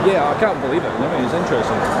yeah, I can't believe it. I mean, it's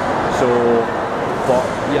interesting. So, but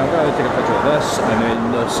yeah, I'm gonna take a picture of this and then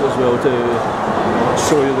this as well to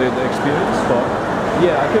show you the experience. But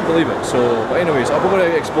yeah, I couldn't believe it. So, but anyways, I'm going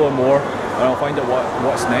to explore more and I'll find out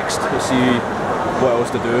what's next to see what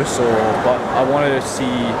else to do. So, but I want to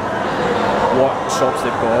see what shops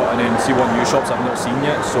they've got and then see what new shops I've not seen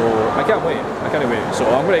yet, so I can't wait, so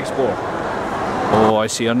I'm going to explore. Oh, I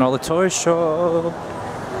see another toy shop.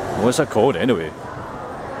 What's that called anyway?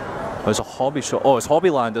 Oh, it's a hobby shop. Oh, it's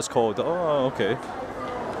Hobbyland it's called. Oh, okay.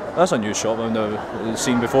 That's a new shop I've never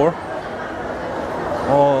seen before.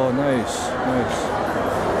 Oh, nice.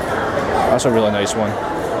 That's a really nice one.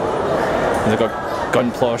 And they've got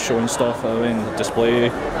Gunpla showing stuff, I mean, display.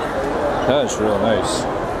 That is really nice.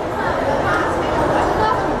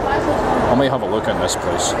 I might have a look in this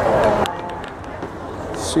place.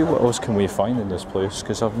 see what else can we find in this place,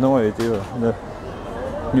 because I've no idea. The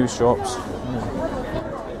new shops.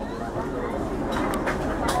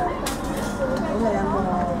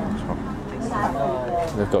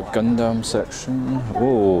 They've got Gundam section.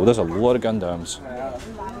 Whoa, there's a lot of Gundams.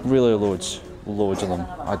 Really loads of them.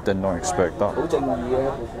 I did not expect that.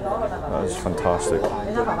 That is fantastic.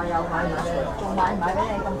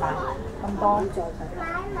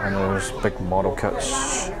 And there's big model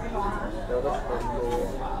kits.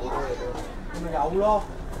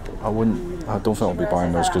 I don't think I'll be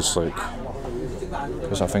buying those because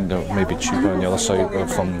I think they're maybe cheaper on the other side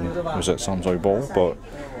from, was it Samsoi Ball, but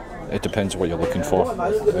it depends what you're looking for.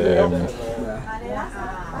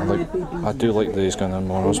 I do like these kind of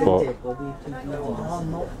models, but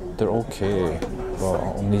they're okay. But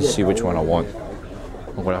I'll need to see which one I want.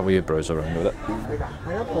 I'm going to have a wee browse around with it.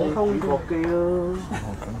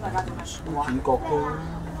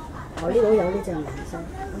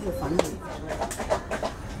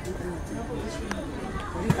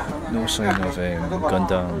 No sign of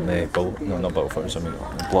Gundam, no, not Battlefighters, I mean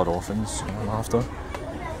Blood Orphans I'm after.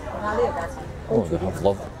 Oh, they have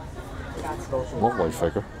Love Life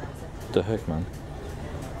figure. What the heck, man?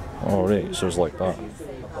 Alright, so it's like that.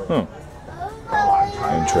 Huh.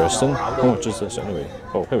 Interesting. How much is this anyway?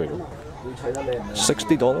 Oh, here we go.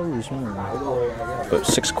 $60? But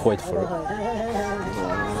 £6 for it.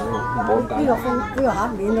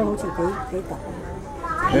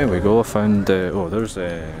 There we go, I found, oh, there's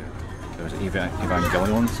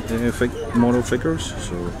Evangelion model figures,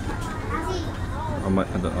 so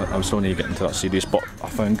I still need to get into that series, but I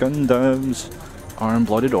found Gundams,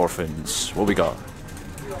 Iron-Blooded Orphans. What we got?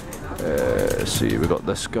 Let's see, we got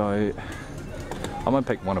this guy. I might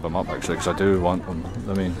pick one of them up actually, because I do want them.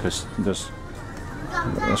 I mean, because this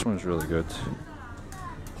one's really good.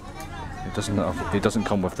 He doesn't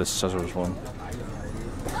come with this scissors one.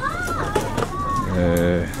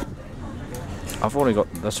 I've already got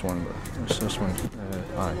this one. What's this one?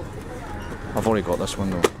 Aye. I've already got this one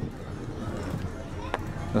though.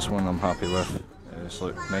 This one I'm happy with. It's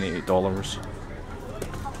like $98.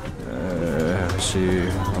 Let's see.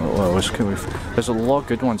 What else can we? There's a lot of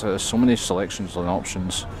good ones. There's so many selections and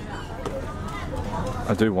options.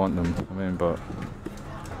 I do want them. I mean, but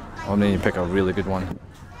I'll need to pick a really good one.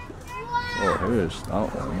 Oh, here is that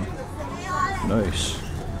one. Nice.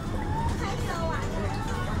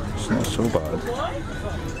 It's not so bad.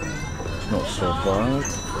 It's not so bad.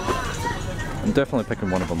 I'm definitely picking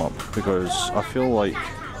one of them up because I feel like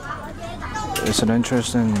it's an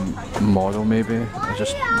interesting model maybe.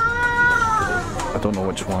 I don't know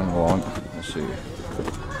which one I want. Let's see.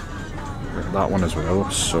 That one as well,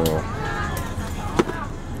 so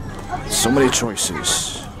many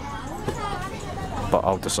choices. But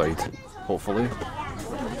I'll decide, hopefully.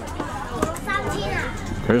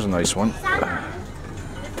 Here's a nice one.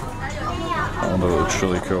 Oh no, it looks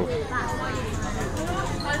really cool.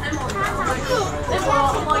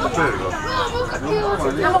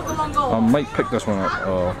 I might pick this one up.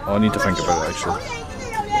 I need to think about it actually.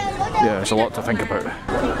 Yeah, there's a lot to think about.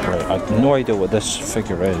 Right, I have no idea what this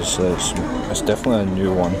figure is. It's definitely a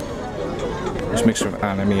new one. It's mixed with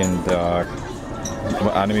anime and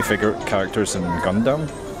anime figure characters and Gundam.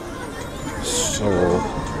 So,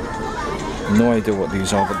 no idea what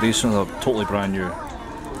these are, but these are totally brand new.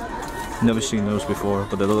 Never seen those before,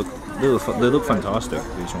 but they look fantastic.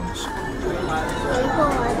 These ones.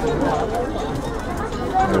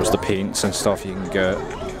 There's the paints and stuff you can get.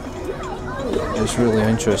 It's really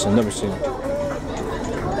interesting. Never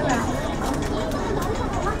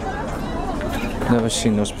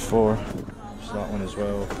seen those before. There's that one as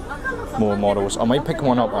well. More models. I might pick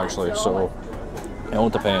one up actually. So it all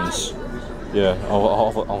depends. Yeah,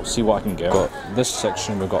 I'll see what I can get. But this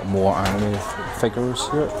section we've got more anime figures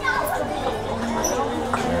here.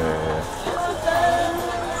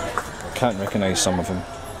 Can't recognise some of them.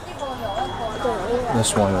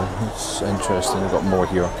 This one is interesting. We've got more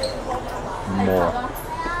here. More.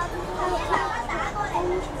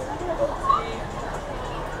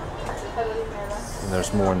 And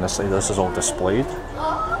there's more on this side. This is all displayed.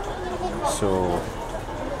 So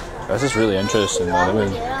this is really interesting. I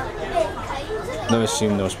mean, never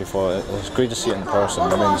seen those before. It's great to see it in person.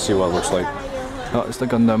 I mean, see what it looks like. That's the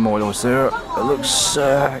Gundam models there. It looks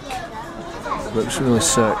sick. It looks really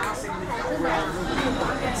sick.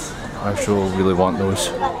 I sure really want those.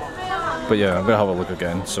 But yeah, I'm gonna have a look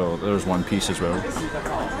again. So there's one piece as well.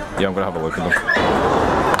 Yeah, I'm gonna have a look at them.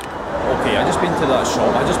 Okay, I just been to that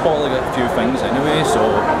shop. I just bought like a few things anyway. So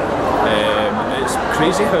it's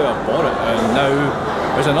crazy how I bought it. And now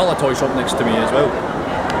there's another toy shop next to me as well.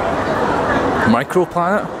 Micro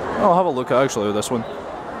Planet. I'll have a look at actually this one.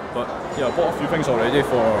 But yeah, I bought a few things already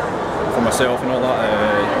for myself and all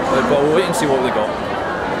that. But we'll wait and see what they got.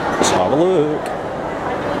 Let's have a look.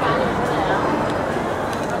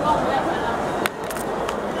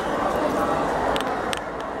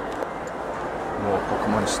 More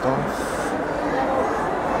Pokemon stuff.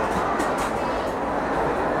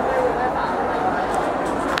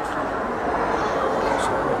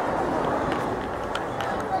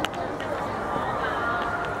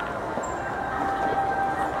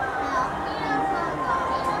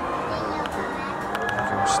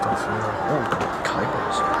 Stuff here. Oh,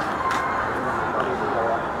 Kaiba's.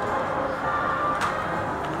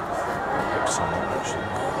 Pick some up actually.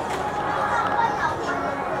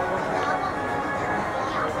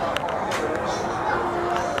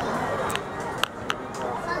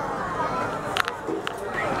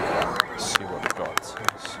 Let's see what we got.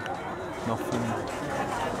 Nothing.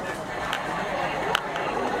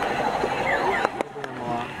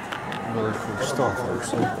 Really cool stuff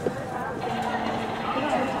actually.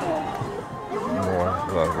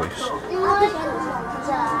 Lovelies.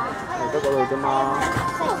 嚟得嗰度啫嘛。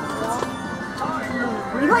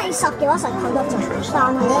如果係10嘅話，實佢得啫。但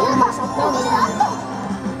係咧，10多嘅啫。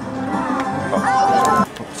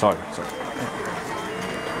Sorry.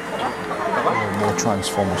 Oh, more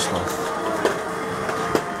Transformer stuff.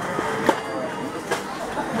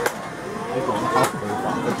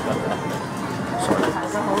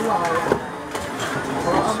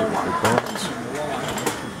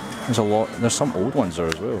 There's a lot. There's some old ones there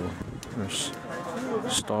as well. There's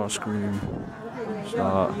Starscream. There's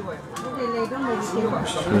that.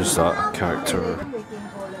 Who's that character?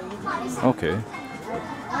 Okay.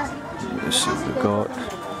 Let's see what we've got.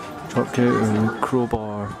 Dropkick,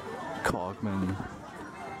 Crowbar, Cogman,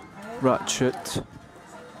 Ratchet.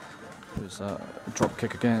 Who's that?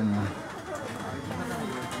 Dropkick again.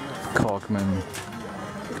 Cogman.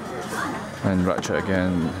 And Ratchet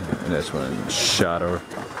again, and this one, Shatter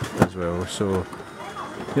as well. So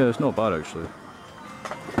yeah, it's not bad actually.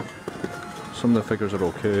 Some of the figures are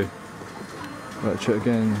okay. Ratchet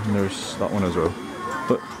again, and there's that one as well.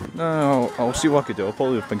 But no, I'll see what I could do. I'll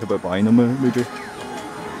probably think about buying them maybe.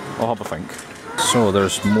 I'll have a think. So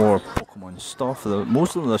there's more Pokemon stuff.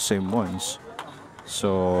 Most of them are the same ones.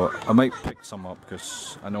 So I might pick some up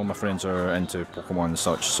because I know my friends are into Pokemon and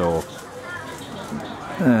such. So.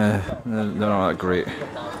 They're not that great.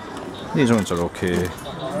 These ones are okay,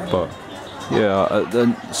 but yeah,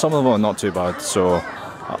 some of them are not too bad. So,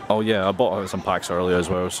 yeah, I bought some packs earlier as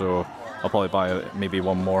well, so I'll probably buy maybe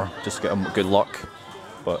one more just to get good luck.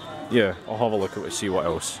 But yeah, I'll have a look at it, see what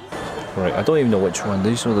else. Right, I don't even know which one.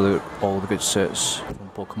 These are all the good sets from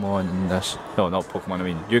Pokemon and this. No, not Pokemon. I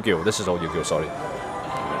mean Yu-Gi-Oh. This is all Yu-Gi-Oh. Sorry.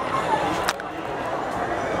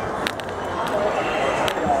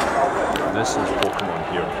 This is Pokemon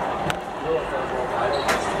here.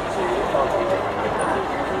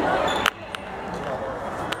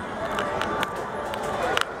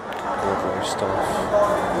 Other stuff.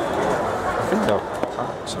 I think they're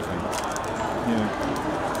packs, I think. Yeah.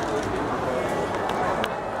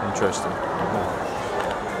 Interesting.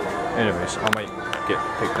 Anyways, I might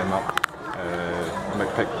pick them up. I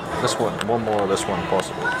might pick this one more, this one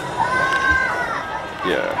possible.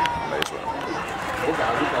 Yeah, might as well.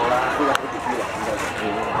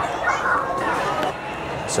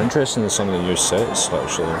 It's interesting in some of the new sets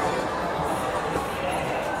actually.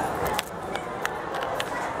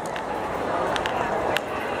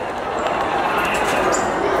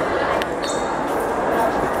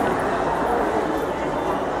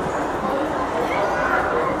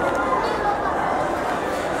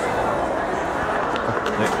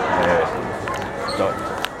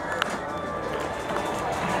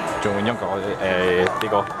仲一個呢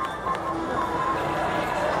個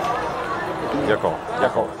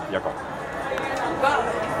一個。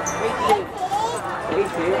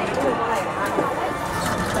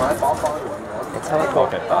抽一個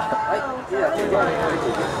嘅打。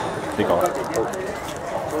呢個。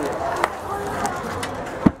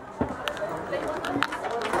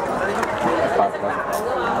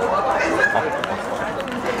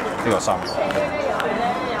呢個3個。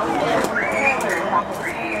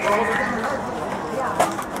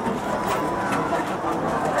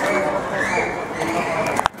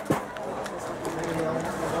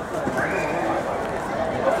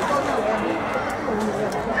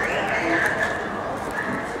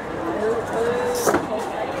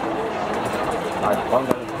講緊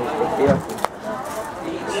幾多錢？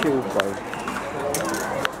超貴！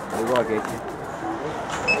你嗰個幾錢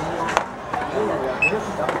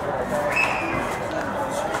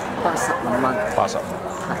？85蚊。85。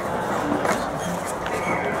係。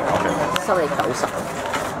OK。收你90。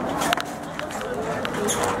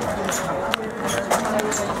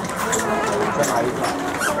Okay,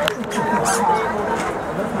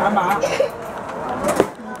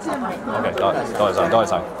多謝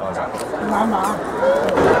晒。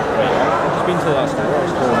Just been to that store,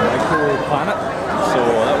 it's called Micro Planet. So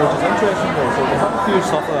that was just interesting though. So they have a few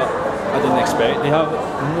stuff that I didn't expect. They have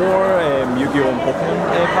more Yu-Gi-Oh! And Pokemon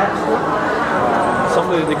packs.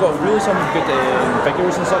 They got really some good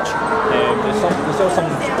figures and such. There's still some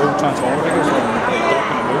old Transformer figures from like Doc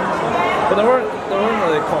and the Moon. But they weren't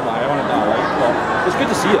really caught my eye on it that I liked. But it's good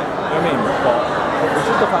to see it. You know what I mean? But it's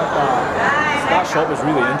just the fact that shop was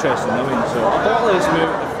really interesting. I mean, so I bought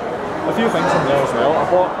a few things from there as well. I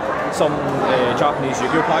bought some Japanese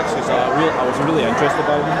Yu-Gi-Oh! Packs because I was really interested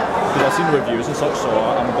by them because I've seen the reviews and such. So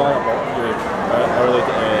I'm glad I bought them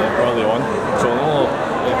early on. So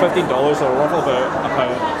 $15 are roughly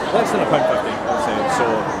about less than £1.50, I'd say. So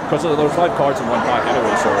because there's 5 cards in one pack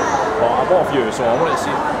anyway. So I bought a few. So I wanted to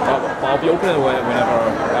see. I'll be opening it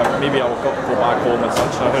whenever maybe I'll go back home and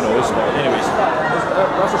such. Who knows? But anyways,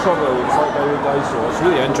 that's a shop that looks like by you guys. So it's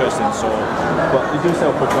really interesting. So, but they do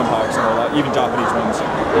sell Pokemon packs and all that, even Japanese ones,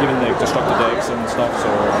 even the destructive decks and stuff. So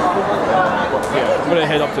yeah, I'm gonna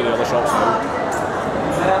head up to the other shops now.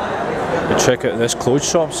 But check out this clothes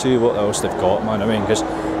shop, see what else they've got, man. I mean, because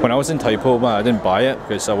when I was in Tai Po, man, I didn't buy it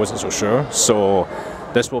because I wasn't so sure. So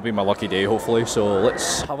this will be my lucky day, hopefully. So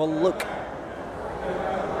let's have a look.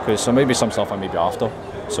 Okay, so maybe some stuff I may be after.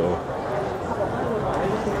 So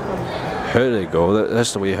here they go.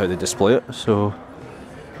 That's the way how they display it. So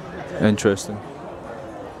interesting.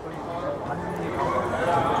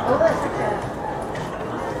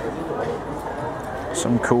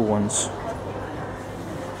 Some cool ones.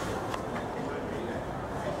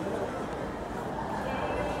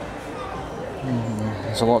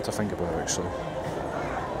 There's a lot to think about actually.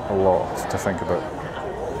 A lot to think about.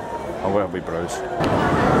 I'll let we browse.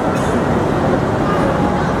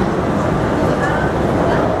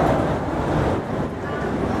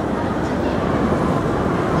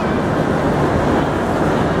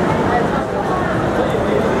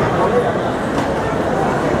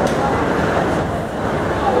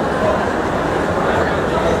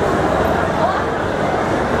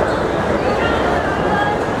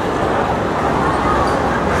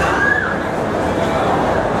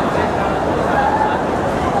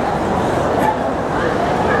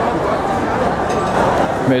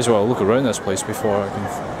 May as well look around this place before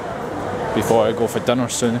I go for dinner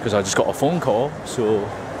soon, because I just got a phone call. So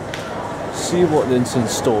see what is in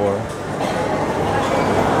store.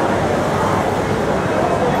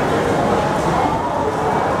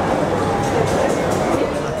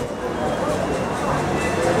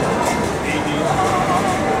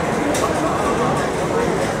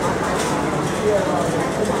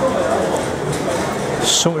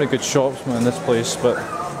 So many good shops, man, this place, but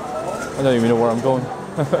I don't even know where I'm going.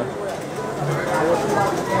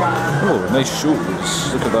 Oh, nice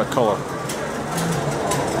shoes. Look at that colour.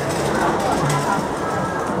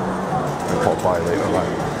 I'll pop by later,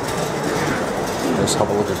 man. Let's have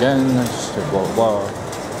a look again. Just blah blah blah.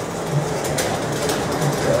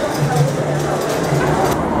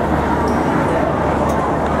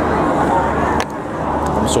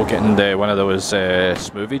 I'm also getting one of those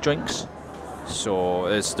smoothie drinks. So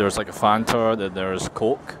there's like a Fanta, then there's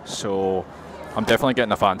Coke. So I'm definitely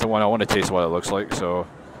getting a Fanta one. I want to taste what it looks like, so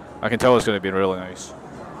I can tell it's going to be really nice.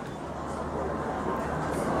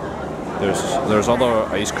 There's other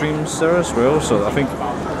ice creams there as well. So I think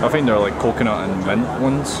they're like coconut and mint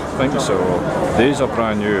ones. I think so. These are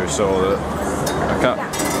brand new. So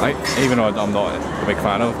even though I'm not a big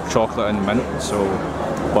fan of chocolate and mint, so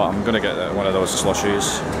but I'm gonna get one of those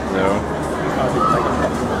slushies. You know,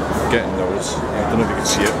 getting those. I don't know if you can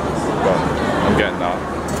see it, but I'm getting that.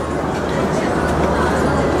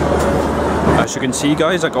 As you can see,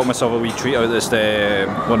 guys, I got myself a wee treat out of this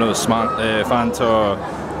one of the Fanta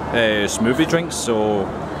smoothie drinks. So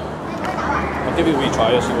I'll give you a wee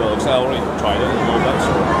try to see what it looks like. I already tried it a little bit,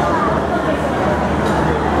 so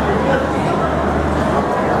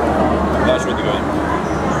that's really good.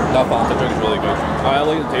 That Fanta drink is really good. I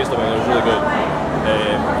like the taste of it. It's really good.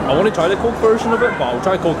 I want to try the Coke version of it, but I'll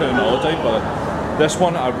try Coke another time. But this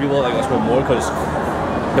one, I really like this one more because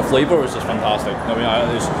the flavour is just fantastic. I mean,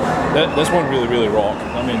 this one really rocked.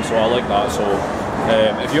 I mean, so I like that. So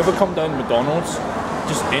if you ever come down to McDonald's,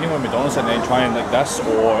 just anywhere McDonald's and then try and like this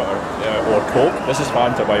or Coke. This is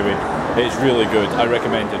Fanta, by the way. It's really good. I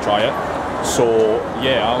recommend to try it. So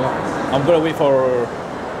yeah, I'm gonna wait for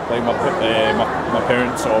like my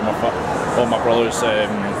parents or my brothers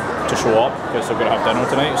to show up because they're gonna have dinner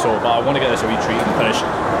tonight. So, but I want to get this a wee treat and finish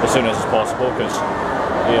as soon as possible because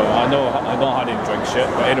you know I know I don't have any drinks yet.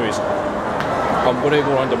 But anyways, I'm going to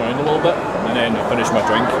go around the mountain a little bit and then I'll finish my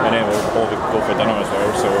drink and then we'll probably go for dinner as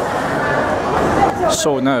well.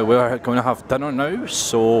 So now we're going to have dinner now,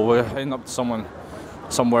 so we're heading up to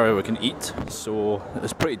somewhere we can eat. So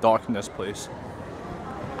it's pretty dark in this place.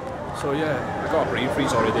 So yeah, I got a brain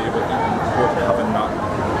freeze already about having that,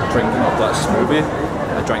 drinking of that smoothie.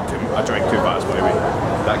 I drank too fast by the way.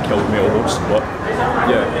 That killed me almost. But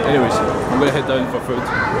yeah, anyways, I'm gonna head down for food.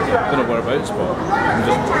 Don't know whereabouts, but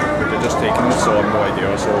they're just taking it, so I have no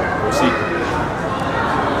idea. So we'll see.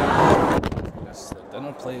 It's the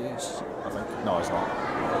dinner place, I think. No, it's not.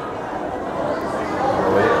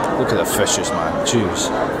 Look at the fishes, man. Jeez.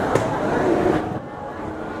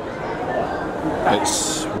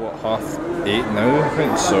 It's what, 8:30 now, I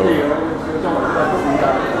think. So.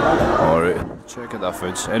 Alright. Check out that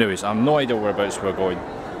food. Anyways, I have no idea whereabouts we're going,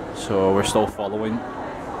 so we're still following.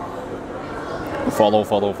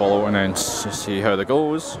 Follow, and then see how that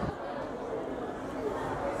goes.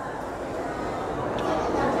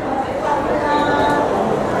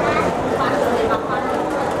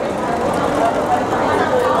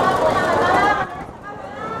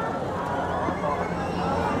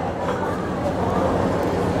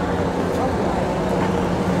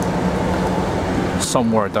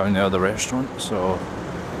 Somewhere down there, the restaurant. So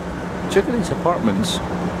check out these apartments.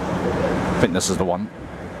 I think this is the one.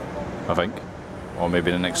 I think, or maybe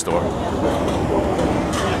the next door.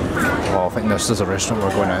 Oh, I think this is the restaurant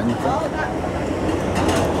we're going in.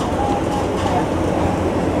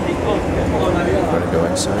 I'm gonna go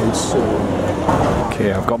inside. So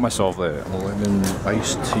okay, I've got myself a lemon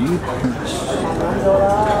iced tea.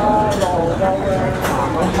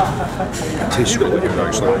 It tastes really good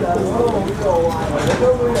actually.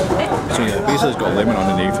 So yeah, basically it's got lemon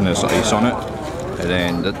underneath and there's ice on it, and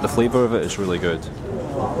then the flavour of it is really good.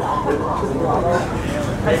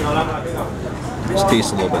 It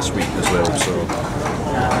tastes a little bit sweet as well, so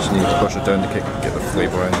just need to push it down to get the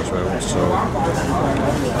flavour in as well. So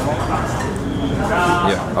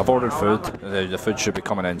yeah, I've ordered food. The food should be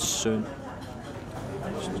coming in soon.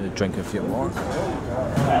 Just drink a few more.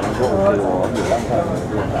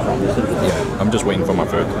 Yeah, I'm just waiting for my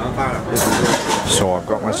food. So I've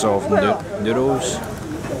got myself noodles.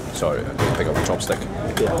 Sorry, I didn't pick up a chopstick.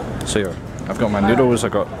 So yeah, I've got my noodles. I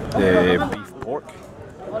got beef pork.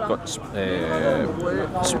 I've got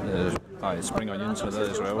spring onions with it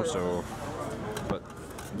as well. So, but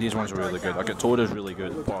these ones are really good. I get told is really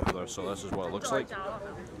good, popular. So this is what it looks like.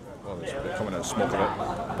 Well, it's coming out smoke of it.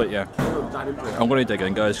 But yeah, I'm going to dig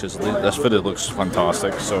in, guys, because this food looks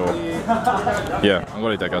fantastic. So yeah, I'm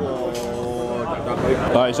going to dig in.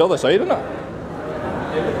 It's the other side, isn't it?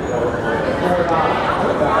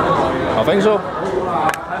 I think so.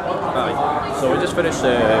 So we just finished my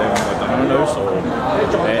dinner now, so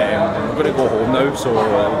I'm going to go home now. So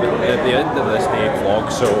at the end of this day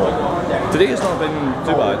vlog, so today has not been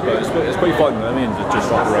too bad, but it's quite fun. I mean, just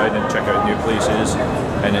shop around and check out new places,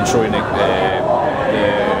 and then showing the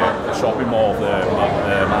shopping mall of the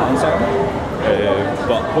Ma On Shan.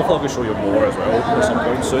 But hopefully I can show you more as well at some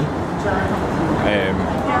point soon.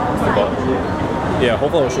 But yeah,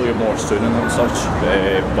 hopefully I'll show you more soon and such.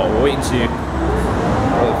 But we'll wait and see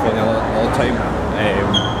for another time.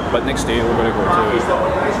 But next day we're going to go to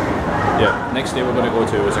next day we're going to go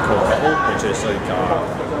to is it called Tai Po, which is like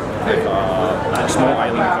a small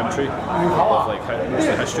island country of like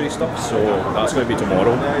mostly history stuff. So that's going to be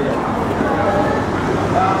tomorrow.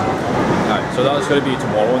 So that's going to be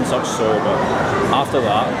tomorrow and such. So but after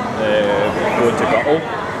that, going to Guttle.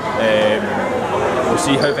 We'll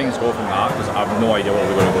see how things go from that, because I have no idea where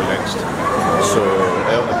we're going to go next. So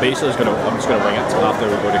basically I'm just going to wing it till after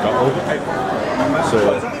we go to Guttle. So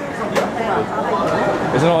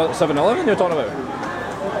is it not 7-Eleven you're talking about?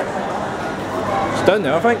 It's down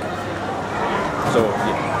there, I think. So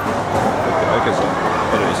yeah. Okay, so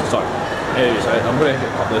anyways, I'm going to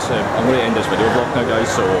cut this. I'm going to end this video vlog now, guys.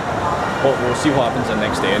 So we'll see what happens the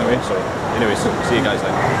next day anyway. So anyways, see you guys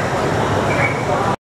then.